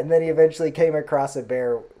 Yeah, and then he eventually came across a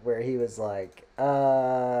bear where he was like,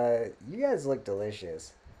 you guys look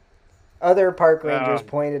delicious. Other park rangers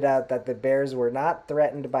pointed out that the bears were not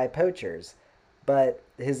threatened by poachers, but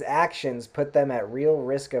his actions put them at real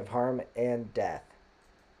risk of harm and death.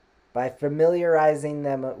 By familiarizing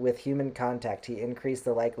them with human contact, he increased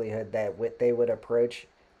the likelihood that they would approach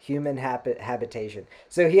human habitation.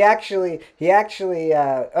 So he actually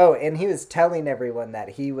and he was telling everyone that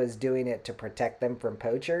he was doing it to protect them from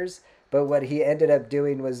poachers. But what he ended up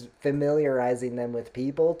doing was familiarizing them with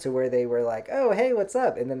people to where they were like, oh, hey, what's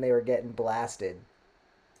up? And then they were getting blasted.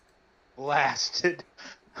 Blasted?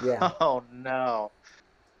 Yeah. Oh, no.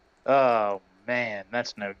 Oh, man,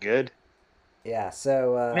 that's no good. Yeah,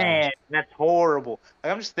 so... man, that's horrible.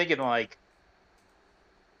 Like, I'm just thinking, like,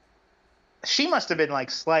 she must have been,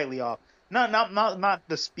 like, slightly off. Not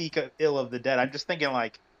to speak ill of the dead. I'm just thinking,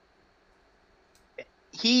 like,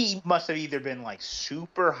 he must have either been, like,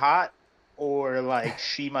 super hot or, like,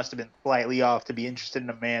 she must have been slightly off to be interested in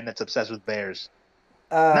a man that's obsessed with bears.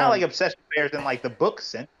 Not, like, obsessed with bears in, like, the book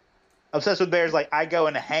sense. Obsessed with bears, like, I go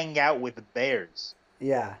and hang out with bears.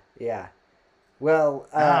 Yeah. Well,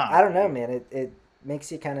 I don't know, man. It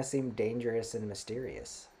makes you kind of seem dangerous and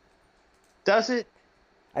mysterious. Does it?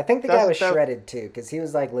 I think the guy was Doesn't though? shredded too, because he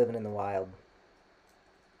was like living in the wild.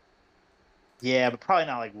 Yeah, but probably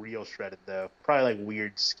not like real shredded though. Probably like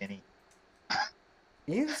weird skinny,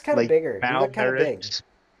 He was kind of like bigger. He looked kind of big. malnourished.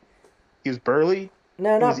 He was burly.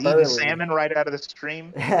 No, He was not eating burly. salmon right out of the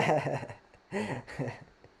stream.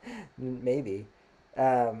 Maybe.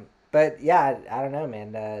 But yeah, I don't know,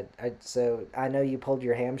 man. So I know you pulled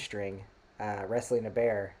your hamstring wrestling a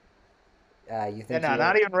bear. You Yeah, think you no, would have?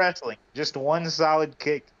 not even wrestling. Just one solid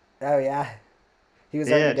kick. Oh yeah, he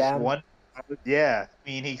was already Yeah, just down. one. Yeah, I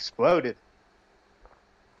mean he exploded.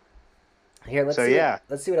 Here, let's So see. yeah,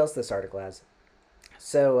 Let's see what else this article has.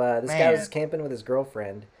 So this guy was man, camping with his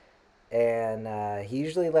girlfriend, and he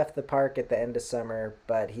usually left the park at the end of summer,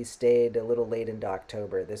 but he stayed a little late into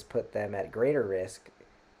October. This put them at greater risk.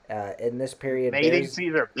 In this period, mating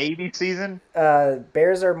season or baby season.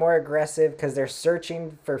 bears are more aggressive because they're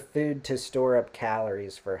searching for food to store up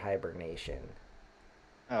calories for hibernation.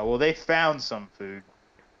 Oh well, they found some food.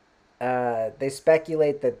 They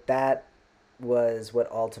speculate that that was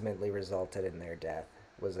what ultimately resulted in their death.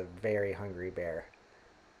 Was a very hungry bear.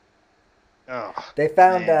 Oh They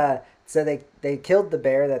found man. so they killed the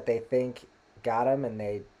bear that they think got him, and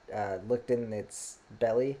they looked in its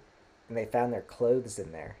belly, and they found their clothes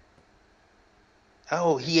in there.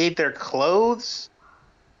 Oh, he ate their clothes.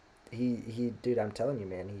 Dude, I'm telling you,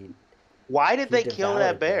 man, Why did he they kill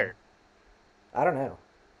that devoured them. bear? I don't know.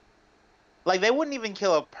 Like they wouldn't even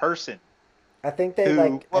kill a person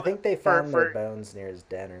who, I well, think they for found their for bones near his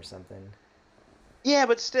den or something. yeah,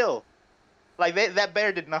 but still, like that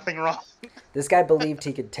bear did nothing wrong. This guy believed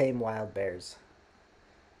he could tame wild bears.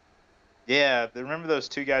 Yeah, remember those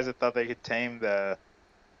two guys that thought they could tame the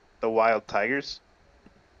wild tigers?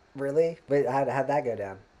 Really? But how'd that go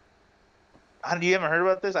down? You haven't heard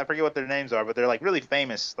about this? I forget what their names are, but they're like really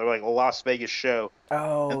famous. They're like a Las Vegas show,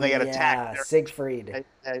 and Oh they got attacked. yeah, Siegfried.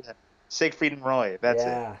 Siegfried and Roy. That's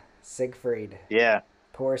it. Yeah, Siegfried. Yeah,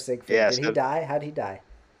 Poor Siegfried. yeah. Did he So I die? How'd he die?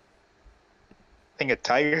 think a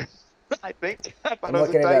tiger. I think I thought I'm it was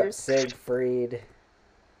a looking it up. tiger. Siegfried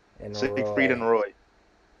and Siegfried and Roy. Roy.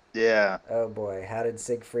 Yeah. Oh boy, how did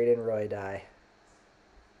Siegfried and Roy die?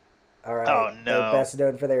 All right, Oh they're no. best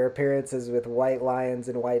known for their appearances with white lions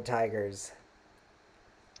and white tigers.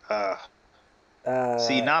 Uh,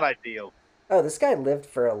 see, Uh, not ideal. oh, this guy lived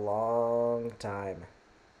for a long time.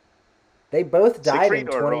 They both died in Siegfried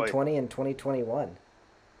or Roy? 2020 and 2021.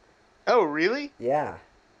 Oh, really? Yeah.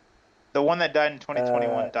 The one that died in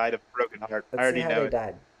Uh, 2021 died of a broken heart. I let's see already how know they it.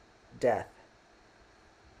 died. Death.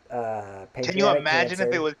 Can you Pancreatic imagine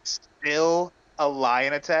if it cancer. was still a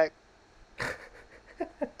lion attack?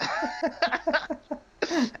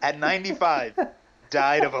 At 95,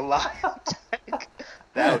 died of a lion attack.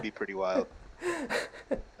 That would be pretty wild.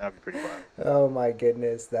 That would be pretty wild. Oh my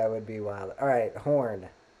goodness, that would be wild. All right, Horn.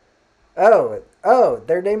 Oh,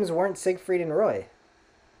 their names weren't Siegfried and Roy.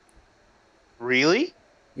 Really?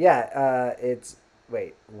 Yeah, it's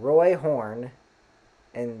wait, Roy Horn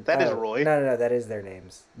and That is oh Roy. no, that is their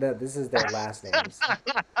names. No, this is their last names.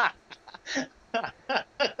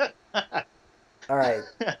 All right.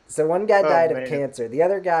 So one guy Oh died of man. cancer. The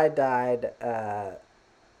other guy died.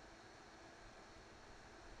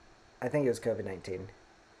 I think it was COVID-19.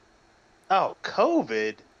 Oh,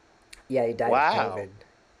 COVID. Yeah, he died of Wow. COVID.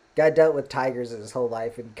 Guy dealt with tigers his whole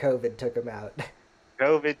life, and COVID took him out.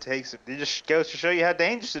 COVID takes it. It just goes to show you how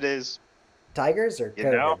dangerous it is. Tigers or You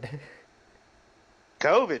know? COVID?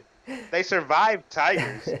 COVID. They survived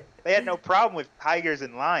tigers. They had no problem with tigers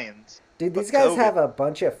and lions. Dude, these But guys COVID. have a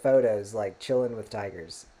bunch of photos like chilling with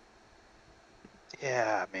tigers.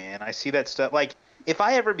 Yeah, man. I see that stuff. Like, if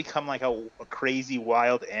I ever become like a crazy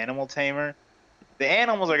wild animal tamer, the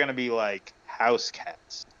animals are going to be like house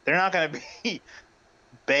cats. They're not going to be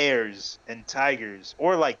bears and tigers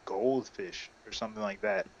or like goldfish or something like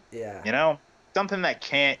that. Yeah. You know? Something that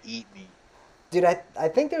can't eat me. Dude, I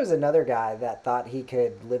think there was another guy that thought he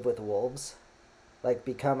could live with wolves, like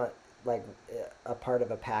become like a part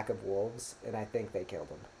of a pack of wolves, and I think they killed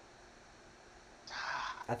him.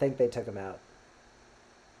 I think they took him out.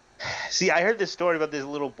 See, I heard this story about this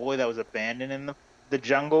little boy that was abandoned in the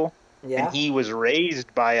jungle, and Yeah? he was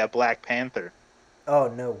raised by a black panther Oh,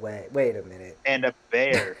 no way. Wait a minute. and a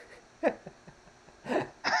bear.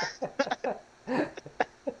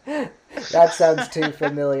 That sounds too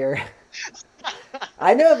familiar.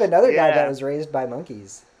 I know of another guy that Yeah, was raised by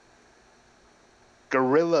monkeys,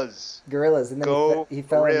 gorillas. gorillas, and then Go he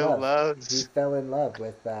fell in love. He gorillas. fell in love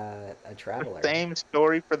with a traveler. Same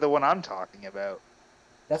story for the one I'm talking about.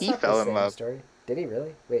 That's He not the fell in same love. story. Did he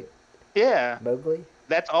really? Wait, Yeah, Mowgli?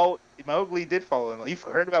 that's all. Mowgli did fall in love. You've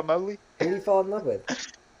heard about Mowgli? Who did he fall in love with?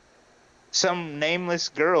 some nameless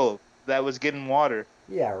girl that was getting water.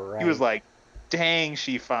 Yeah, He was right. like, "Dang,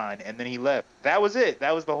 she fine," and then he left. That was it.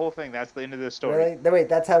 That was the whole thing. That's the end of the story. Really? No, wait,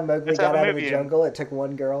 that's how Mowgli That's how got the out of the movie ends. jungle? It took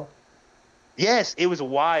one girl? Yes, it was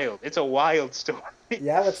wild. It's a wild story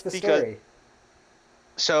Yeah, what's the because story?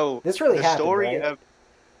 so This really the happened, story right? of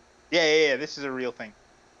yeah. This is a real thing.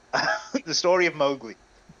 The story of Mowgli.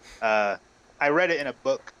 Uh, I read it in a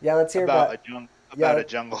book Yeah, let's hear about about. a jungle. Yeah, About a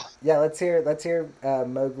jungle. yeah. Let's hear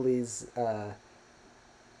Mowgli's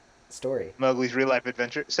story. Mowgli's real life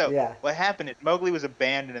adventure. So Yeah, what happened is Mowgli was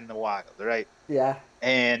abandoned in the wild, right? yeah.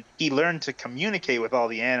 And he learned to communicate with all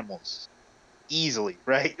the animals easily,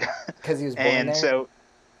 right? Because he was born And there. so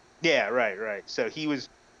yeah, right. So he was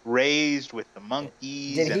raised with the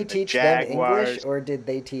Did monkeys he and the teach them English, jaguars. or did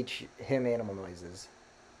they teach him animal noises?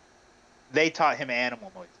 They taught him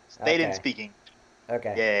animal noises. They didn't Okay, speak English.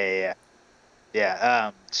 okay.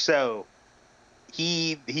 Yeah. So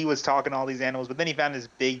he was talking to all these animals, but then he found this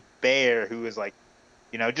big bear who was like,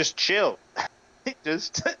 just chill.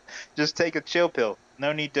 just just take a chill pill.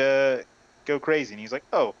 No need to go crazy. And he's like,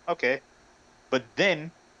 "Oh, okay." But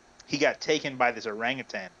then he got taken by this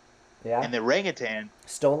orangutan, Yeah. and the orangutan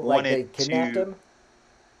Stole, like wanted they kidnapped to, him?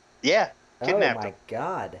 yeah, Oh kidnapped my him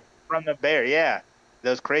God. from the bear. Yeah,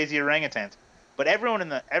 those crazy orangutans. But everyone in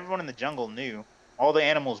the jungle knew. All the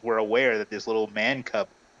animals were aware that this little man cub,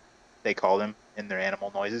 they called him in their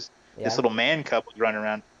animal noises, this Yeah. little man cub was running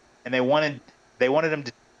around, and they wanted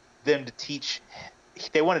them to teach.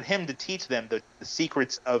 They wanted him to teach them the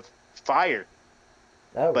secrets of fire.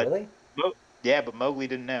 Oh, But really? yeah, but Mowgli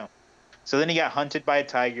didn't know. So then he got hunted by a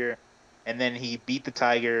tiger, and then he beat the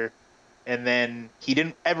tiger, and then he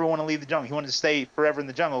didn't ever want to leave the jungle. He wanted to stay forever in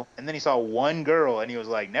the jungle, and then he saw one girl, and he was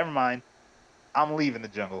like, "Never mind, I'm leaving the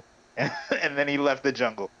jungle," and then he left the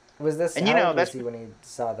jungle. Was this, And how old was that's he when he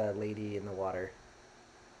saw the lady in the water?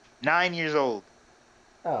 9 years old.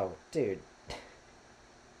 Oh, dude.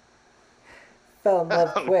 Fell in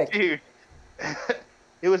love Oh, quick. dude,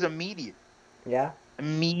 it was immediate, Yeah?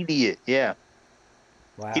 immediate. Yeah,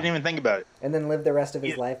 he Wow. didn't even think about it. And then lived the rest of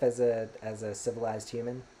his He, life as a civilized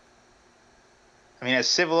human? I mean, as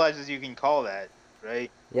civilized as you can call that,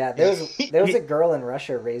 right? Yeah, there was a girl in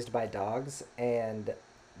Russia raised by dogs, and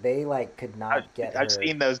they like could I've, not get I've her.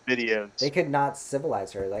 seen those They videos. could not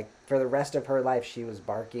civilize her. Like for the rest of her life, she was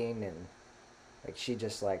barking, and like she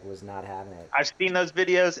just like was not having it. I've seen those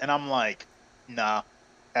videos, and I'm like, nah,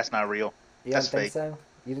 that's not real. You That's don't think fake. so?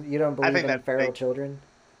 You don't I believe think in that's feral fake. children?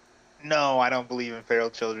 No, I don't believe in feral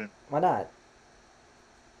children Why not?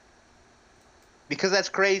 because that's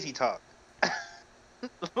crazy talk.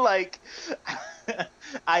 Like,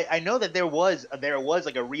 I know that there was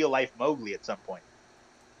like a real life Mowgli at some point.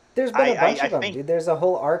 There's been I a I, bunch I of them, think dude. There's a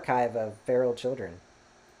whole archive of feral children.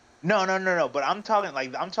 no. But I'm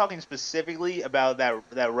talking specifically about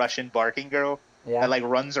that Russian barking girl that Yeah, like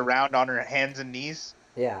runs around on her hands and knees.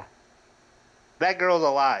 yeah, That girl's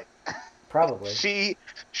alive. probably.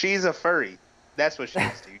 She's a furry. That's what she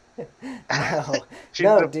is, dude. No, She's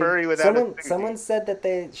no, a dude. furry without a Someone suit, dude. someone said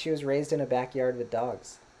that she was raised in a backyard with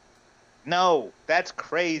dogs. No, that's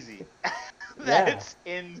crazy. Yeah, That's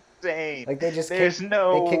insane. like they just There's kicked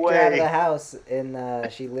they no kicked her out of the way. house,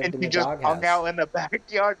 and she lived And in she the just hung doghouse. out in the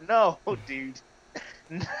backyard? No, dude.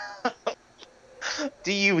 No.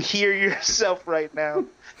 Do you hear yourself right now?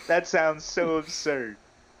 That sounds so absurd.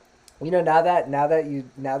 You know, now that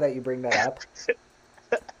you bring that up,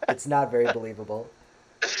 it's not very believable.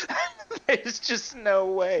 There's just no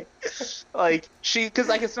way. Because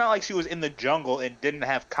it's not like she was in the jungle and didn't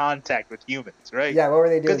have contact with humans, right? Yeah, what were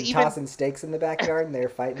they Because doing? even Tossing steaks in the backyard, and they were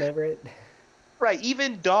fighting over it. right,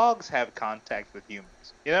 even dogs have contact with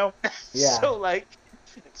humans, you know? Yeah. So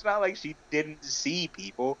it's not like she didn't see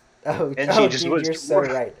people Oh, and she oh, just dude, was you're so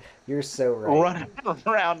right. You're so right. running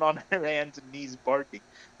around on her hands and knees barking.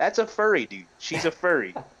 That's a furry, dude. She's a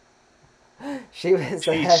furry. She was She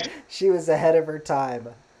ahead. She was ahead of her time.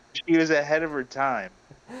 she was ahead of her time.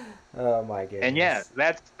 Oh my And yeah, goodness.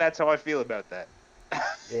 that's how I feel about that.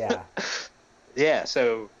 Yeah. Yeah,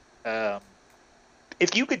 so um,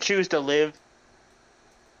 if you could choose to live,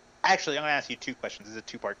 actually, I'm gonna ask you two questions. This is a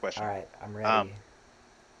two-part question. All right, I'm Um, ready.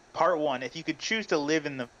 Part one: if you could choose to live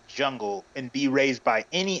in the jungle and be raised by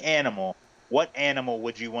any animal, what animal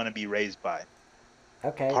would you want to be raised by?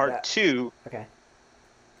 Okay. Part two: Okay.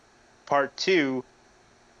 Part two: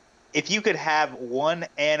 if you could have one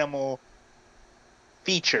animal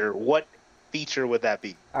feature, what feature would that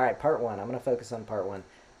be? All right. Part one. I'm gonna focus on part one.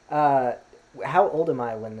 Uh, how old am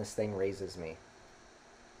I when this thing raises me?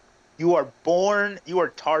 You are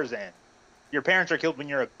Tarzan. Your parents are killed when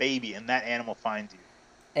you're a baby, and that animal finds you.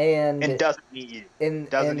 and And doesn't eat you.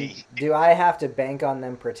 Doesn't and eat you. do I have to bank on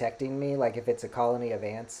them protecting me? Like if it's a colony of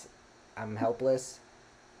ants, I'm helpless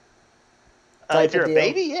If type of you're a deal.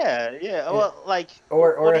 baby, yeah, yeah. And, Well, like,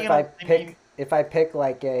 or what are you if I gonna? I mean, pick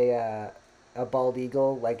like a bald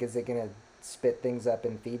eagle, like is it gonna spit things up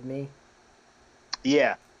and feed me?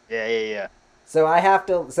 yeah, yeah, yeah, yeah. So I have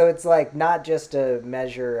to. So it's like not just a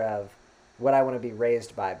measure of what I want to be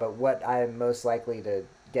raised by, but what I'm most likely to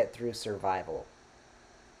get through survival.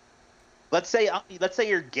 Let's say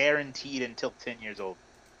you're guaranteed until 10 years old.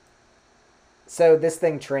 So this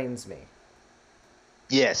thing trains me.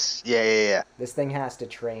 Yes, yeah, yeah, yeah, This thing has to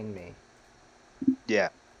train me. yeah.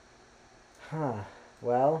 Huh.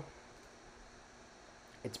 Well,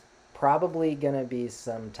 it's probably gonna be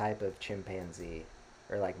some type of chimpanzee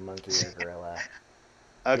or like monkey or gorilla.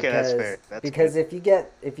 Okay, that's Because fair. That's fair.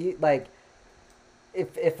 if you like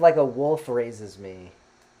if like a wolf raises me,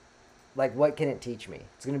 like what can it teach me?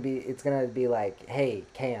 It's gonna be like, hey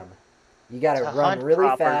Cam, you gotta To run hunt really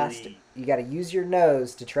fast. properly. You gotta use your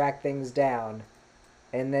nose to track things down,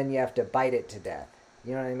 and then you have to bite it to death.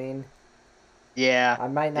 You know what I mean? Yeah, I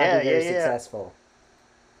might not be yeah, yeah, very yeah. successful,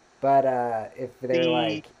 but if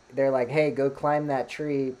The they're like, hey, go climb that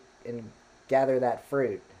tree and gather that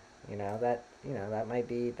fruit,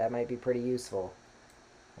 that might be pretty useful.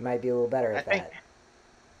 I might be a little better I at think that.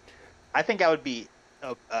 I think I would be.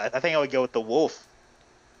 I think I would go with the wolf.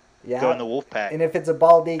 Go Yeah. in the wolf pack. And if it's a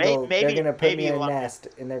bald Maybe, eagle, they're maybe, gonna put me maybe in a lion. nest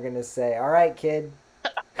and they're gonna say, "All right, kid."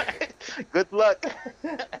 Good luck.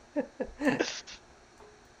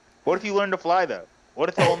 What if you learn to fly though? What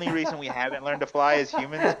if the only reason we haven't learned to fly as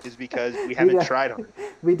humans is because we we haven't don't, tried hard?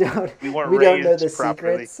 we don't, We weren't we don't know the raised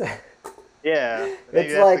properly. secrets. Yeah,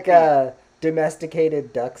 maybe It's that's the like key.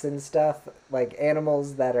 domesticated ducks and stuff, like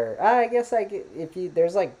animals that are. I guess if you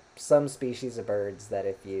there's like some species of birds that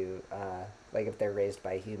if you like if they're raised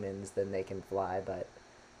by humans, then they can fly. But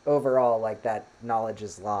overall, like that knowledge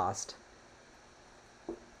is lost.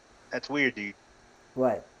 That's weird, dude.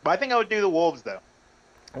 What? But I think I would do the wolves though.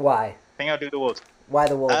 Why? I think I would do the wolves. Why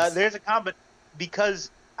the wolves? There's a comment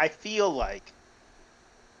because I feel like,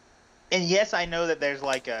 and yes, I know that there's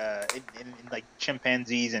like in like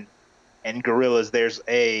chimpanzees and gorillas, there's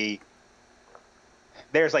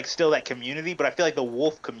like still that community, but I feel like the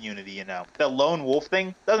wolf community, the lone wolf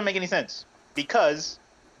thing doesn't make any sense because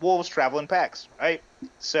wolves travel in packs, right?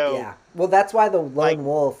 So Yeah. Well, that's why the like, lone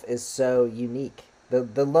wolf is so unique.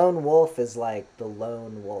 The lone wolf is like the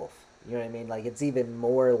lone wolf. You know what I mean? Like it's even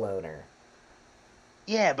more loner.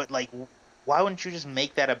 yeah, but like, why wouldn't you just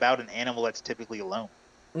make that about an animal that's typically alone?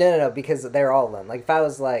 No, because they're all lone. Like if I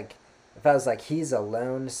was like he's a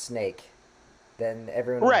lone snake, then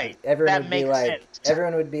Right, that makes sense.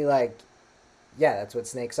 everyone would be like, yeah, that's what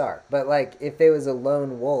snakes are. But like if it was a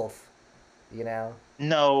lone wolf, you know,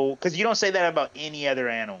 No, because you don't say that about any other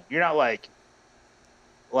animal. You're not like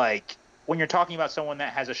when you're talking about someone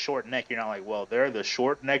that has a short neck, you're not like, well, they're the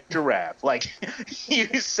short necked giraffe. Like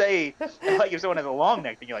you say, like if someone has a long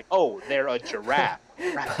neck, then you're like, oh, they're a giraffe,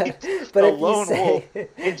 right? but A if you lone wolf say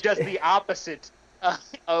is just the opposite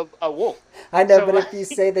of a wolf. I know, So but if you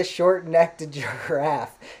say the short-necked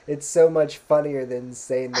giraffe, it's so much funnier than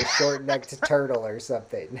saying the short-necked turtle or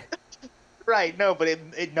something. right, no, but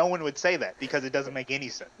no one would say that because it doesn't make any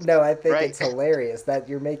sense, No, I think right? it's hilarious that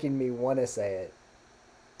you're making me want to say it.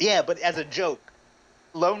 Yeah, but as a joke,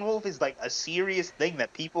 lone wolf is like a serious thing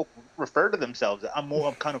that people refer to themselves. I'm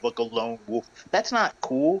kind of like a lone wolf. That's not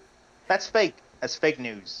cool. That's fake. That's fake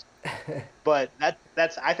news. But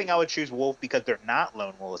that's I think I would choose wolf because they're not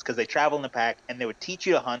lone wolves because they travel in the pack and they would teach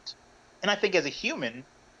you to hunt. And I think as a human,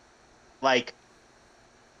 like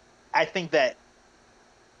I think that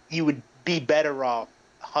you would be better off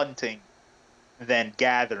hunting than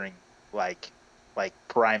gathering like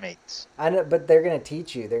primates. I know, but they're gonna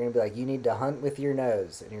teach you. They're gonna be like, you need to hunt with your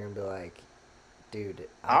nose, and you're gonna be like, dude,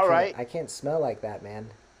 All right, I can't smell like that,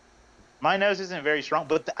 man. my nose isn't very strong,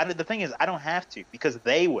 but the thing is, I don't have to because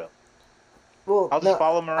they will. Well, I'll just no,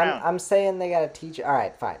 follow them around. I'm saying they gotta teach you. All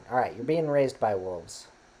right, fine. All right, you're being raised by wolves.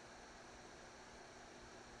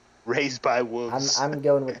 Raised by wolves. I'm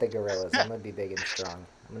going with the gorillas. I'm gonna be big and strong.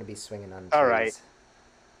 I'm gonna be swinging on All right. trees.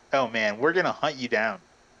 Oh man, we're gonna hunt you down.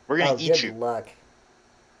 We're gonna Oh, eat good you. luck.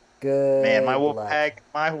 Man, Good luck.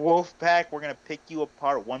 my wolf pack, we're gonna pick you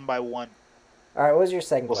apart one by one. All right, what was your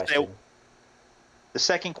second We'll say question? the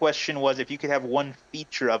second question was if you could have one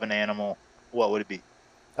feature of an animal, what would it be?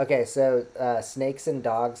 Okay, so snakes and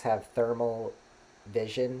dogs have thermal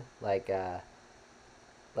vision, like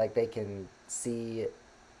they can see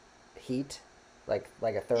heat, like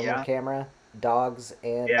a thermal Yeah. camera. Dogs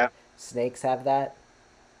and Yeah. snakes have that.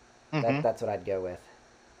 Mm-hmm. That's what I'd go with.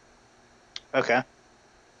 Okay.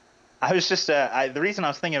 I was just the reason I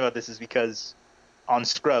was thinking about this is because on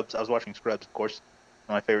Scrubs, I was watching Scrubs, of course,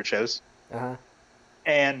 one of my favorite shows, Uh-huh.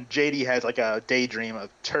 and JD has like a daydream of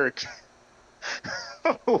Turk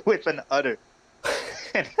with an udder,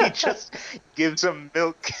 and he just gives him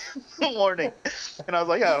milk warning. And I was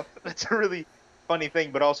like, oh, that's a really funny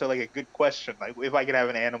thing, but also like a good question. Like if I could have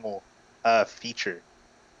an animal feature.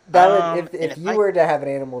 That would And if if you I were to have an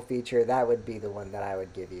animal feature, that would be the one that I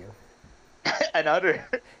would give you. an udder,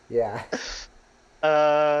 Yeah.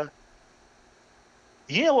 uh,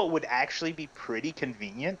 you know what would actually be pretty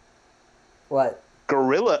convenient? What?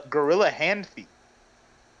 Gorilla hand feet.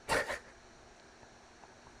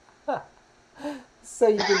 So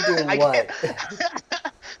you can do I can't. what?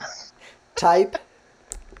 Type?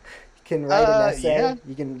 You can write an Yeah. essay?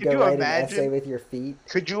 You can Could go you write an essay imagine? with your feet?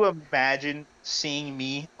 Could you imagine seeing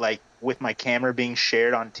me like with my camera being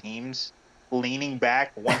shared on Teams, leaning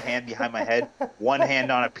back, one hand behind my head, one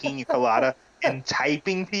hand on a pina colada, and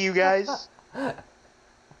typing to you guys?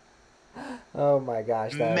 Oh my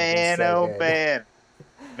gosh, that would be Man, so oh good. man,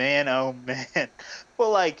 man, oh man.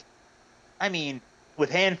 Well, like, I mean,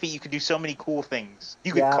 with hand feet, you could do so many cool things.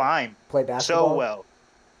 You could Yeah, climb play so basketball? well.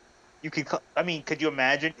 I mean, could you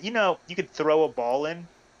imagine? You know, you could throw a ball in,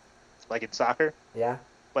 like in soccer, Yeah.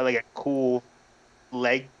 but like a cool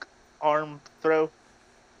leg arm throw.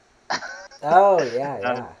 Oh, yeah,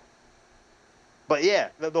 Uh, yeah. but yeah,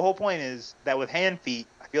 the whole point is that with hand feet,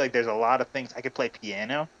 I feel like there's a lot of things. I could play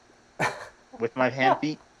piano with my hand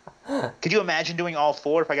feet. Could you imagine doing all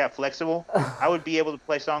four if I got flexible? I would be able to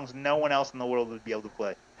play songs no one else in the world would be able to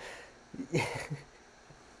play.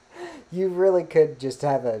 You really could just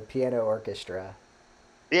have a piano orchestra.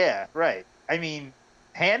 Yeah, right. I mean,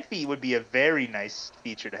 hand feet would be a very nice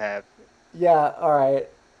feature to have. Yeah, all right.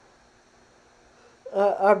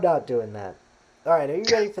 I'm not doing that. All right, are you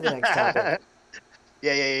ready for the next topic?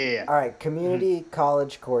 Yeah, yeah, yeah, yeah. All right, Mhm. community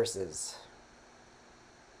college courses.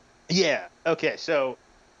 Yeah. Okay, so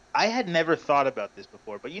I had never thought about this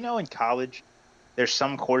before, but you know, in college, there's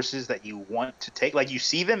some courses that you want to take. Like you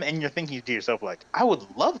see them and you're thinking to yourself, like, I would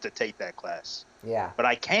love to take that class, Yeah. but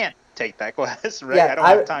I can't take that class, right? Yeah, I don't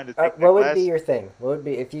have time to take that what would be class. your thing? What would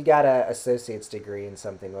be if you got a associate's degree in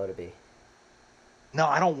something, what would it be? No,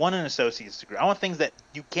 I don't want an associate's degree. I want things that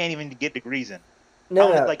you can't even get degrees in. I No,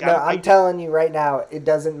 want no, like no. I I'm just telling you right now, it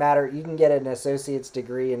doesn't matter. You can get an associate's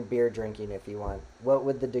degree in beer drinking if you want. What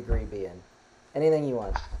would the degree be in? Anything you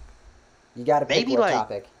want. You got to pick maybe what like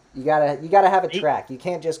topic. You gotta have a may- track. You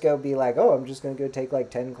can't just go be like, oh, I'm just gonna go take like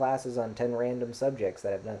 10 classes on 10 random subjects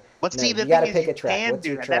that I've done. but No, see the you thing gotta is pick you a track. can What's do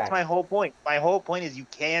your that. That's track? my whole point. My whole point is you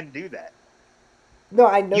can do that. No,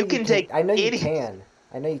 I know You you can can. take I know you any can.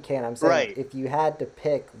 I know you can. I'm saying right. if you had to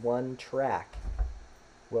pick one track,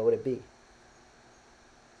 what would it be?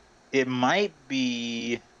 It might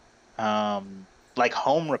be like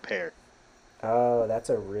home repair. Oh, that's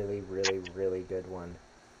a really, really, really good one.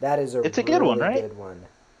 That is a It's a good one, really right? good one.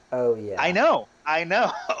 Oh I yeah. know. I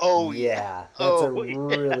know. Oh yeah. Yeah, that's a Oh yeah.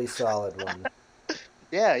 really solid one.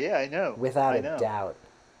 Yeah, yeah, I know. Without I a know. doubt.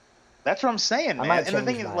 That's what I'm saying, I man. might And the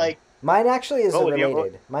thing change is mine. like, Mine actually is what a would you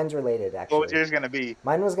related. Mine's related what was actually. yours gonna be?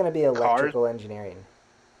 Mine was gonna be Cars? electrical engineering.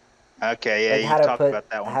 Okay, yeah, Like you've talked about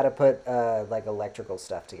that one. how to put like electrical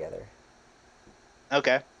stuff together.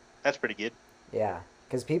 Okay. That's pretty good. Yeah,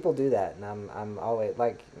 because people do that, and I'm always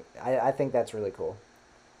like I think that's really cool.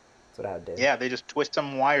 That's what I would do. Yeah, they just twist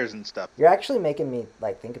some wires and stuff. You're actually making me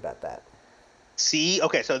like think about that. See?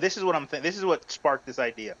 Okay, so this is what this is what sparked this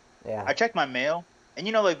idea. Yeah. I checked my mail, and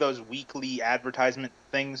you know like those weekly advertisement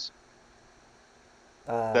things?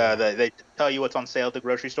 Uh, They tell you what's on sale at the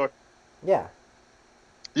grocery store? yeah.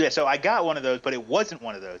 Yeah, so I got one of those, but it wasn't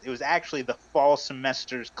one of those. It was actually the fall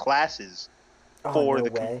semester's classes Oh for no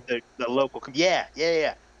way. the local yeah, yeah,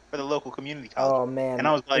 yeah, for the local community college. Oh And man,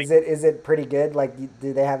 I was like, is it pretty good? Like,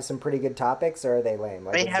 do they have some pretty good topics, or are they lame?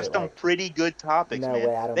 Like, they is have it some like, pretty good topics, no man.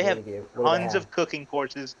 way, I don't They have believe you. What do they tons have? of cooking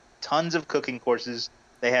courses, tons of cooking courses.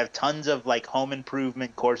 They have tons of like home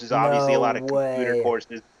improvement courses, obviously a No lot of computer way,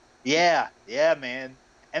 courses. Yeah, yeah, man.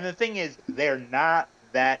 And the thing is, they're not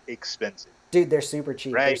that expensive, dude. They're super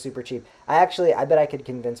cheap. They're right? super cheap. I bet I could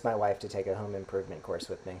convince my wife to take a home improvement course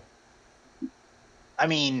with me. I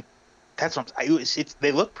mean, that's what it's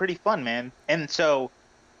they look pretty fun, man. And so,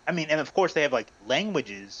 I mean, and of course they have like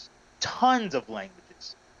languages, tons of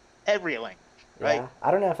languages, every language, right? Yeah,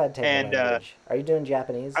 I don't know if I'd take a And language. Are you doing I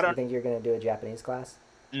Japanese? You don't, think you're gonna do a Japanese class?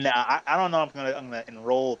 nah, I don't know if I'm gonna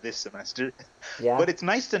enroll this semester, Yeah, but it's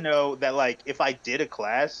nice to know that like if I did a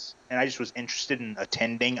class and I just was interested in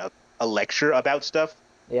attending a lecture about stuff,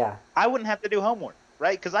 yeah. I wouldn't have to do homework.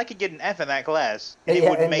 right? Because I could get an F in that class, and it Yeah,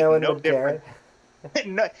 would and make no one no would care. difference.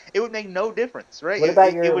 No, it would make no difference, right? What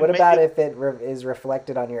about It your? would What make about it. if it is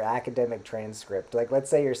reflected on your academic transcript? Like, let's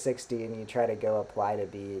say you're 60 and you try to go apply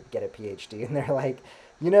to get a PhD, and they're like,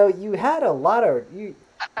 you had a lot of you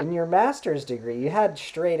in your master's degree. You had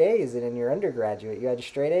straight A's, and in your undergraduate, you had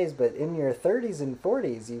straight A's, but in your 30s and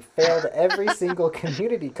 40s, you failed every single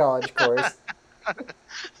community college course.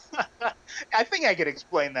 I think I could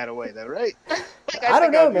explain that away, though, right? Like, I I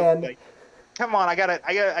don't think I know, would be able to be man. like, come on, I got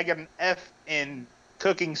an F in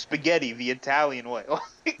cooking spaghetti the Italian way. Like,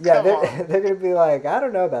 Yeah, come they're on. they're gonna be like, I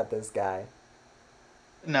don't know about this guy.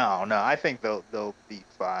 No, no, I think they'll be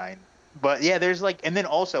fine. But yeah, there's like, and then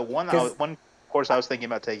also Cause one course I was thinking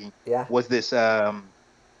about taking yeah, was this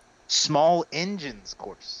small engines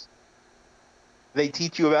course. They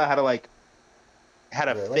teach you about how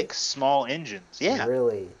to really, fix small engines. Yeah,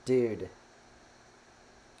 really, dude,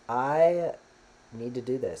 I need to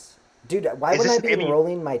do this. Dude, why is wouldn't I this? be I mean,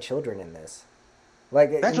 enrolling my children in this?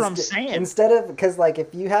 Like that's what I'm saying. instead of because like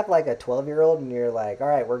if you have like a 12-year-old and you're like, all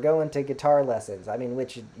right, we're going to guitar lessons. I mean,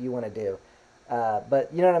 which you want to do, but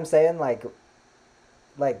you know what I'm saying? Like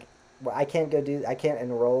well, I can't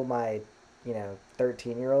enroll my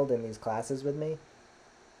 13-year-old in these classes with me.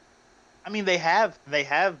 I mean, they have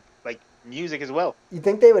like music as well. You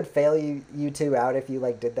think they would fail you two out if you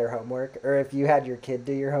like did their homework or if you had your kid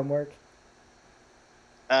do your homework?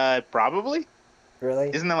 Probably. Really?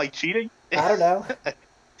 Isn't that like cheating? I don't know.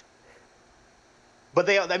 But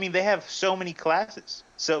I mean, they have so many classes.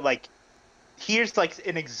 So like, here's like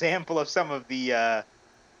an example of some of the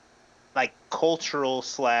like cultural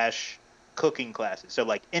slash cooking classes. So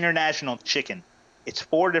like international chicken, it's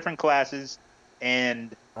 4 different classes,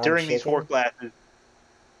 and On during these 4 chicken? classes,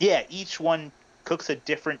 yeah, each one cooks a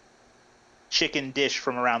different chicken dish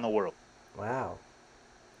from around the world. Wow.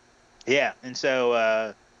 Yeah, and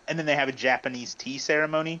so and then they have a Japanese tea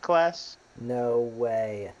ceremony class. No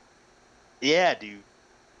way. Yeah, dude,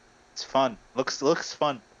 it's fun. Looks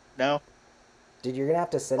fun. No. Dude, you're gonna have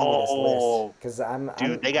to send me this list Oh, because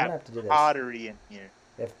dude, they I'm gonna got have to do this. pottery in here.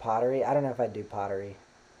 If pottery, I don't know if I'd do pottery.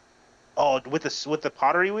 Oh, with the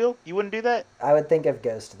pottery wheel, you wouldn't do that? I would think of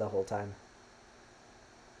Ghost the whole time.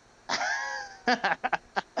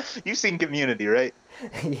 You've seen Community, right?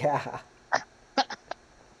 Yeah.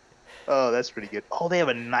 Oh, that's pretty good. Oh, they have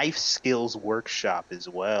a knife skills workshop as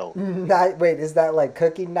well. Wait, is that like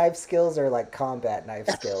cooking knife skills or like combat knife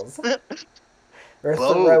skills? Or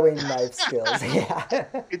Both. throwing knife skills? Yeah.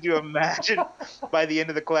 Could you imagine by the end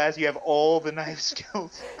of the class you have all the knife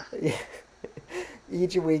skills?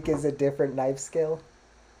 Each week is a different knife skill.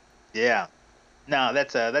 Yeah. No,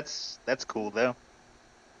 that's cool though.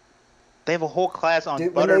 They have a whole class on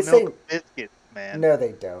Dude, when they say buttermilk biscuits, man. no,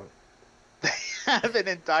 they don't. They have an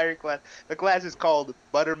entire class. The class is called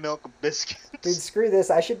buttermilk Dude, biscuits. screw this.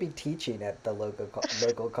 I should be teaching at the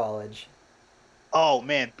local college. Oh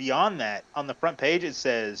man, beyond that, on the front page it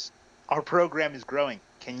says our program is growing.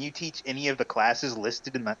 Can you teach any of the classes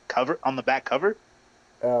listed in the cover on the back cover?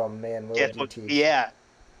 Oh man, what would you teach? Yeah.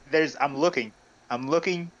 I'm looking. I'm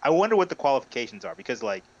looking. I wonder what the qualifications are because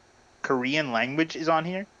like Korean language is on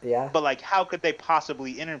here. Yeah. But like how could they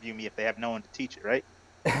possibly interview me if they have no one to teach it, right?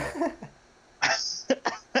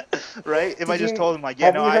 Right? If I just told them like, yeah,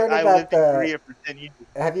 Have no, you heard I about lived in Korea for 10 years.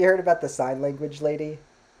 Have you heard about the sign language lady?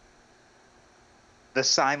 The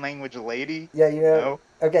sign language lady? Yeah, No.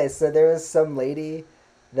 Okay, so there was some lady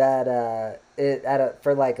that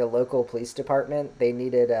for like a local police department, they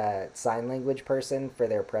needed a sign language person for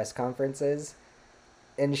their press conferences.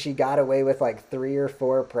 And she got away with like 3 or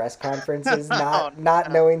 4 press conferences Oh, not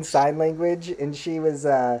no. knowing sign language, and she was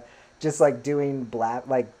just like doing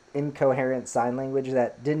like incoherent sign language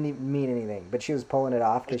that didn't even mean anything, but she was pulling it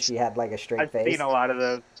off because she had like a straight I've face. seen a lot of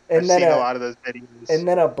those. I've And then seen a a lot of those videos. and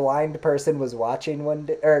then a blind person was watching one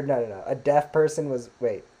day, or no, a deaf person was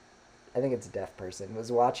wait, I think it's a deaf person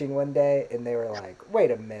was watching one day, and they were like,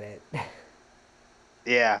 "Wait a minute."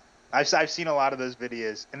 Yeah, I've seen a lot of those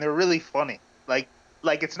videos, and they're really funny.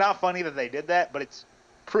 Like it's not funny that they did that, but it's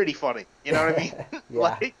pretty funny. You know what I mean? Yeah.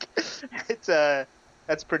 Like it's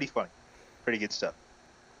that's pretty funny, pretty good stuff.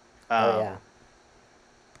 Oh Um, yeah.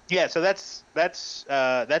 yeah, so that's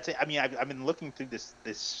it. I mean, I've been looking through this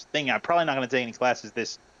thing. I'm probably not going to take any classes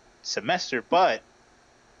this semester, but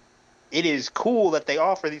it is cool that they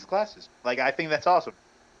offer these classes. Like I think that's awesome.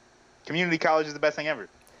 Community college is the best thing ever.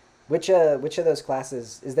 Which of those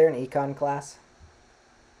classes is there an econ class?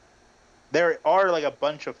 There are like a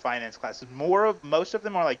bunch of finance classes. Most of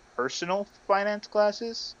them are like personal finance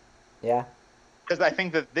classes Yeah. because I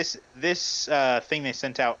think that this thing they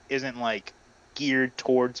sent out isn't like geared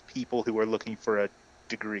towards people who are looking for a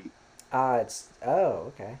degree.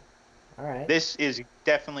 Okay. All right. This is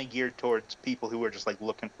definitely geared towards people who are just like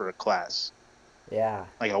looking for a class, Yeah.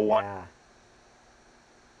 like a one. Yeah.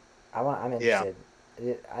 I'm Yeah, interested.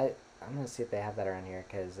 I'm gonna see if they have that around here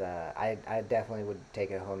because I definitely would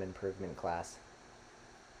take a home improvement class.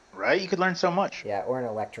 right. You could learn so much. Yeah, or an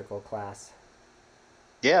electrical class.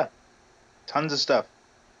 Yeah, tons of stuff.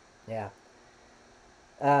 Yeah.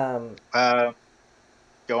 Um. Uh,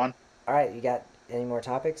 Go on. All right. You got any more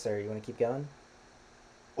topics, or you want to keep going?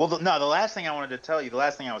 Well, no, the last thing I wanted to tell you, the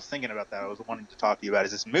last thing I was thinking about that I was wanting to talk to you about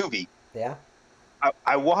is this movie. Yeah.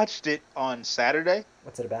 I watched it on Saturday.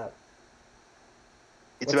 What's it about?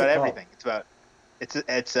 It's What's about it called? everything.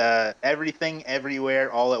 It's everything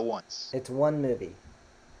everywhere all at once. It's one movie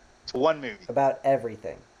It's one movie. about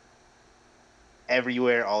everything.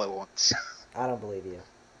 Everywhere all at once. I don't believe you.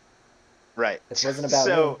 Right. It wasn't about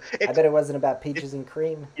me. So I it's bet it wasn't about it's peaches and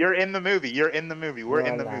cream. you're in the movie. You're in the movie. We're No,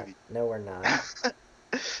 in I'm the not. movie. No, we're not.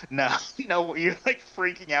 No, no, you're like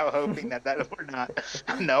freaking out, hoping that we're not.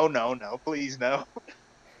 No, no, no, please, no,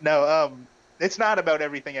 no. It's not about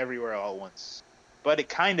everything everywhere all at once, but it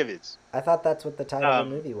kind of is. I thought that's what the title of the Um,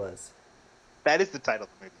 movie was. that is the title of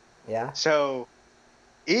the movie. Yeah? So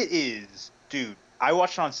it is, dude. I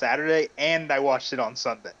watched it on Saturday and I watched it on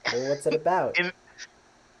Sunday. Well, what's it about? And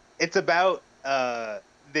it's about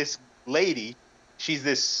this lady. She's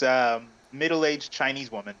this middle-aged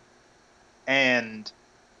Chinese woman, and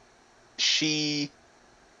she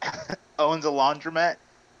owns a laundromat,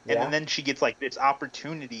 and Yeah? then she gets like this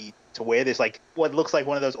opportunity to wear this like what looks like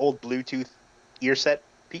one of those old Bluetooth ear set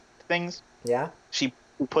things. Yeah? She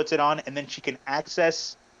puts it on, and then she can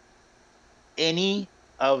access any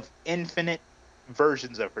of infinite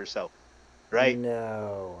versions of herself, right?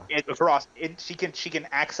 No. She can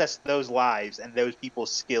access those lives and those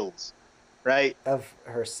people's skills, right? Of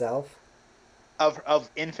herself? Of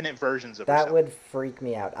infinite versions of That herself. would freak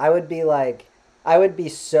me out. I would be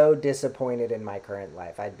so disappointed in my current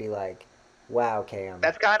life. I'd be like, wow, Cam.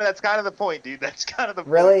 That's kind of the point, dude. That's kind of the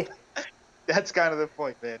Really? point. That's kind of the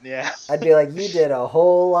point, man. Yeah. I'd be like, you did a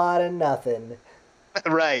whole lot of nothing.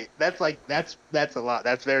 Right. That's a lot.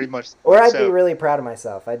 That's very much the Or point. I'd So, be really proud of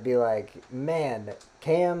myself. I'd be like, man,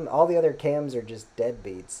 Cam, all the other Cams are just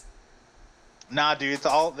deadbeats. nah, dude, it's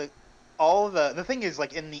all the thing is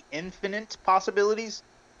like in the infinite possibilities,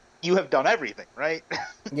 you have done everything, right?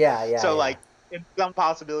 Yeah, yeah, So yeah. like in some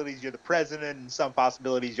possibilities you're the president, in some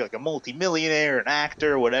possibilities you're like a multimillionaire, an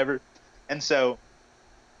actor, whatever. And so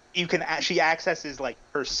she accesses like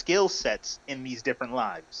her skill sets in these different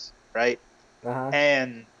lives, right? Uh-huh.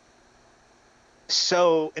 And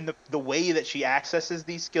so in the way that she accesses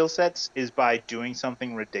these skill sets is by doing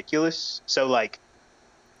something ridiculous. So like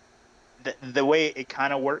the way it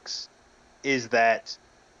kind of works is that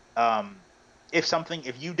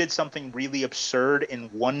if you did something really absurd in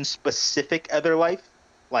one specific other life,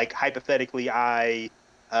 like hypothetically I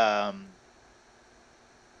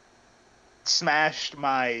smashed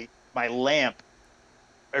my lamp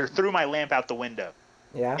or threw my lamp out the window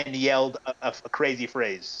Yeah? and yelled a crazy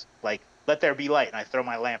phrase like "Let there be light," and I throw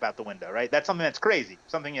my lamp out the window. Right? That's something that's crazy,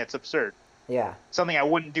 something that's absurd, Yeah. something I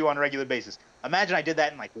wouldn't do on a regular basis. Imagine I did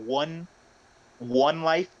that in like one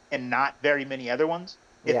life and not very many other ones.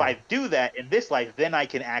 If Yeah. I do that in this life, then I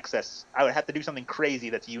would have to do something crazy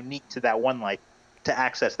that's unique to that one life to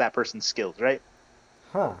access that person's skills, right?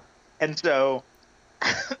 Huh. And so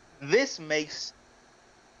this makes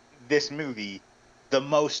this movie the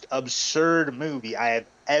most absurd movie I have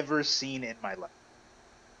ever seen in my life.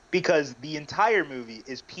 Because the entire movie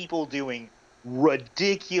is people doing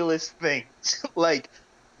ridiculous things, like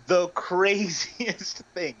the craziest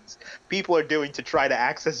things people are doing to try to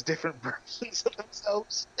access different versions of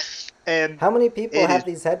themselves. And How many people it have is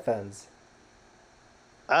these headphones?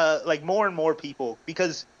 like more and more people,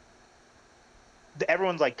 because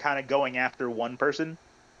everyone's like kind of going after one person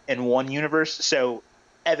in one universe. So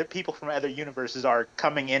other people from other universes are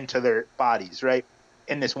coming into their bodies, right?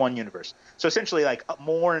 In this one universe. So essentially like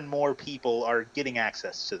more and more people are getting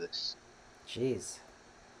access to this. Jeez.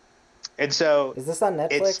 And so Is this on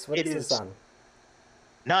Netflix? What it is this is on?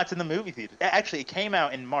 no, it's in the movie theater. Actually, it came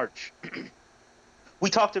out in March. We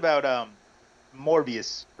talked about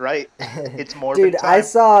Morbius, right? It's Morbin Dude, time. I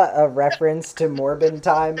saw a reference to Morbin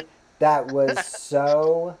Time that was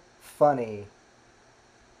so funny.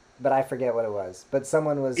 But I forget what it was. But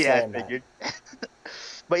someone was Yeah, I saying that. figured.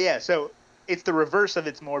 But yeah, so it's the reverse of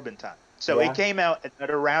its Morbin time. So Yeah. it came out at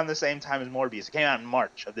around the same time as Morbius. It came out in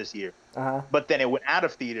March of this year. Uh-huh. But then it went out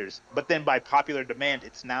of theaters. But then by popular demand,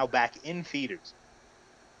 it's now back in theaters.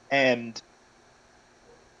 And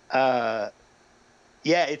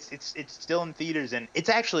Yeah, it's still in theaters, and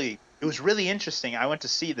it was really interesting. I went to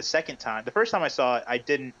see it the second time. The first time I saw it,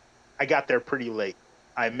 I got there pretty late.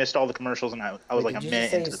 I missed all the commercials, and I was Wait, like a did you just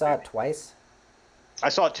minute say you into the saw it movie. twice? I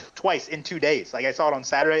saw it twice in 2 days. Like I saw it on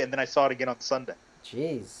Saturday, and then I saw it again on Sunday.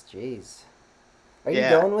 Jeez, jeez. Are you Yeah,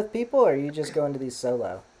 going with people, or are you just going to these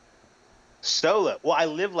solo? solo. Well, I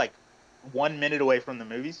live like 1 minute away from the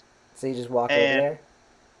movies, So you just walk over and there?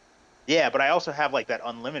 yeah, but I also have like that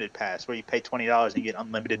unlimited pass where you pay $20 and you get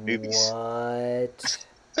unlimited movies. What?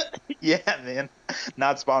 Yeah, man,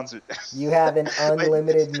 not sponsored. You have an But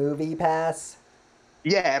unlimited movie pass?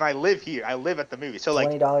 yeah, and I live here. I live at the movie. So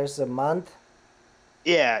like, $20 a month?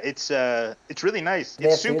 yeah, it's really nice. Do they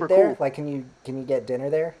It's have food super there? cool. Like, can you get dinner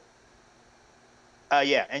there?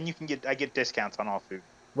 Yeah, and I get discounts on all food.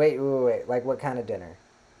 Wait. Like, what kind of dinner?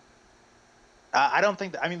 I don't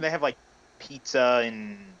think I mean they have like pizza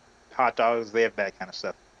and hot dogs. They have that kind of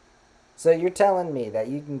stuff. So you're telling me that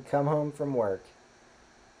you can come home from work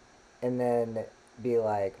and then be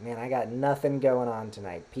like, man, I got nothing going on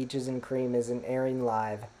tonight. Peaches and Cream isn't airing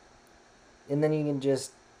live. And then you can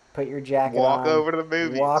just put your jacket Walk on, over to the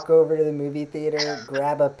movies. walk over to the movie theater,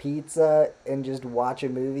 grab a pizza, and just watch a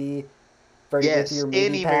movie with Yes, your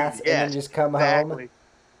movie any pass, movie. and then Yes, just come home. exactly.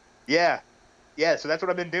 Yeah, yeah. So that's what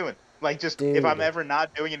I've been doing. Like, just if I'm Dude, ever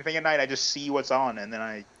not doing anything at night, I just see what's on, and then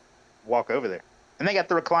I walk over there. And they got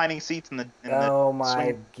the reclining seats and the oh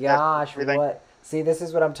swing my sets and gosh, everything. what? See, this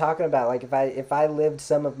is what I'm talking about. Like if I lived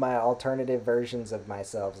some of my alternative versions of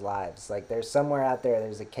myself's lives, like there's somewhere out there,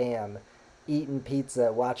 there's a Cam eating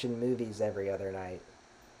pizza, watching movies every other night.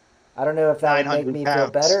 I don't know if that Nine would make hundred me feel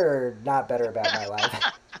better pounds. or not better about my life.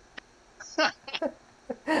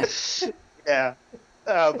 Yeah.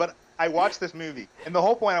 But I watched this movie, and the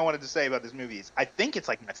whole point I wanted to say about this movie is I think it's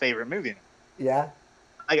like my favorite movie. Yeah,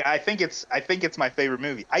 I think it's my favorite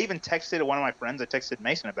movie. I even texted one of my friends. I texted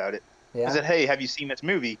Mason about it. I yeah. said, "Hey, have you seen this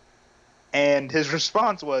movie?" And his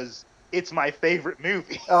response was, "It's my favorite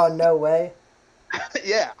movie." Oh, no way.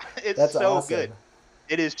 Yeah, it's That's so good. awesome.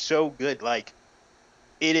 It is so good. Like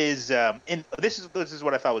it is. And this is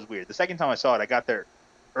what I thought was weird. The second time I saw it, I got there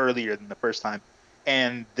earlier than the first time,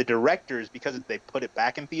 and the directors, because they put it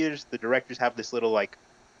back in theaters, the directors have this little like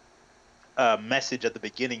message at the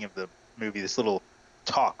beginning of the movie, this little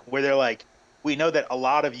talk where they're like, "We know that a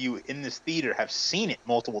lot of you in this theater have seen it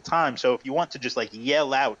multiple times, so if you want to just like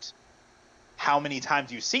yell out how many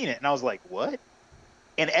times you've seen it," and I was like, "What?"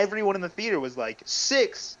 And everyone in the theater was like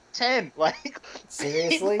 6, 10, like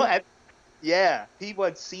people Seriously? had, yeah, people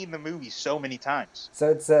had seen the movie so many times. So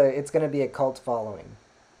it's gonna be a cult following.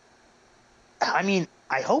 I mean,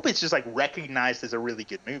 I hope it's just like recognized as a really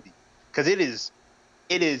good movie because it is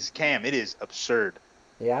Cam, it is absurd.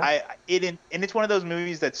 Yeah. And it's one of those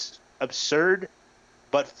movies that's absurd,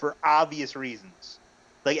 but for obvious reasons.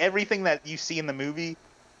 Like everything that you see in the movie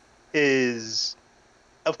is,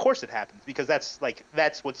 of course, it happens because that's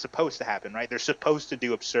what's supposed to happen, right? They're supposed to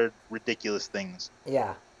do absurd, ridiculous things,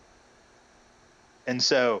 Yeah. and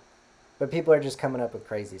so But people are just coming up with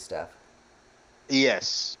crazy stuff.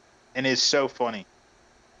 yes, and it's so funny.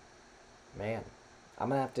 Man, I'm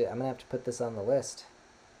gonna have to put this on the list.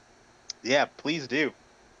 Yeah, please do.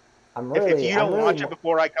 I'm If really you I'm don't really watch it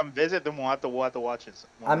before I come visit, then we'll have to watch it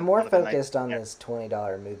I'm more one of the nights. focused on Yeah. this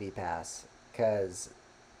 $20 movie pass because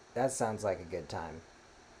that sounds like a good time.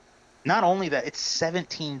 Not only that, it's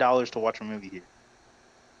 $17 to watch a movie here.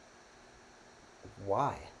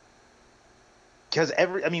 Why?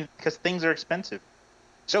 Because things are expensive.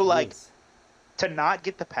 So like Jeez. to not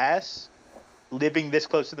get the pass, living this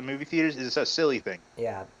close to the movie theaters is a silly thing.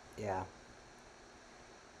 Yeah, yeah.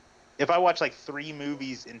 If I watch like 3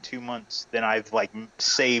 movies in 2 months, then I've like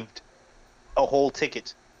saved a whole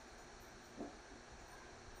ticket.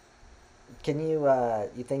 Can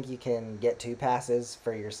you think you can get two passes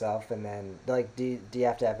for yourself and then like do you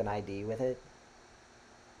have to have an ID with it?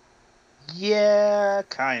 Yeah,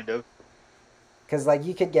 kind of. Cuz like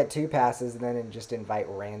you could get two passes and then just invite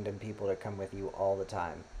random people to come with you all the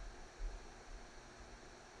time.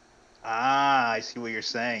 Ah, I see what you're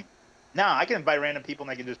saying. No, I can invite random people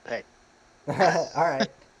and I can just pay. All right.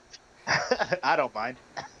 I don't mind.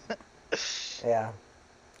 Yeah.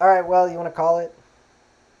 All right, well, you want to call it?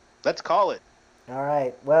 Let's call it. All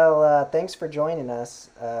right. Well, thanks for joining us.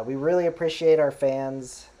 We really appreciate our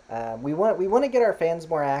fans. We want to get our fans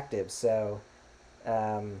more active. So,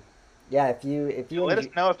 um, yeah, if you Let us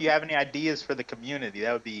enjoy, know if you have any ideas for the community.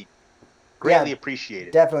 That would be Greatly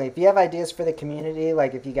appreciated. Definitely. If you have ideas for the community,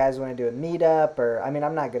 like if you guys want to do a meetup, or I mean,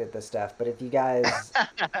 I'm not good at this stuff, but if you guys,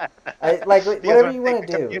 like If you guys whatever want you to take want a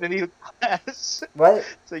to do. community class What?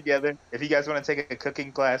 together, if you guys want to take a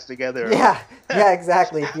cooking class together, Yeah, yeah,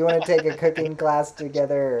 exactly. If you want to take a cooking class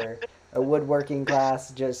together or a woodworking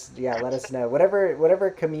class, just let us know. Whatever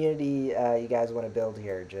community you guys want to build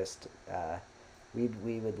here, just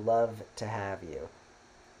we would love to have you.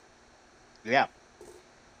 yeah.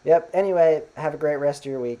 Yep. Anyway, have a great rest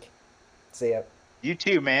of your week. See ya. You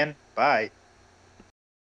too, man. Bye.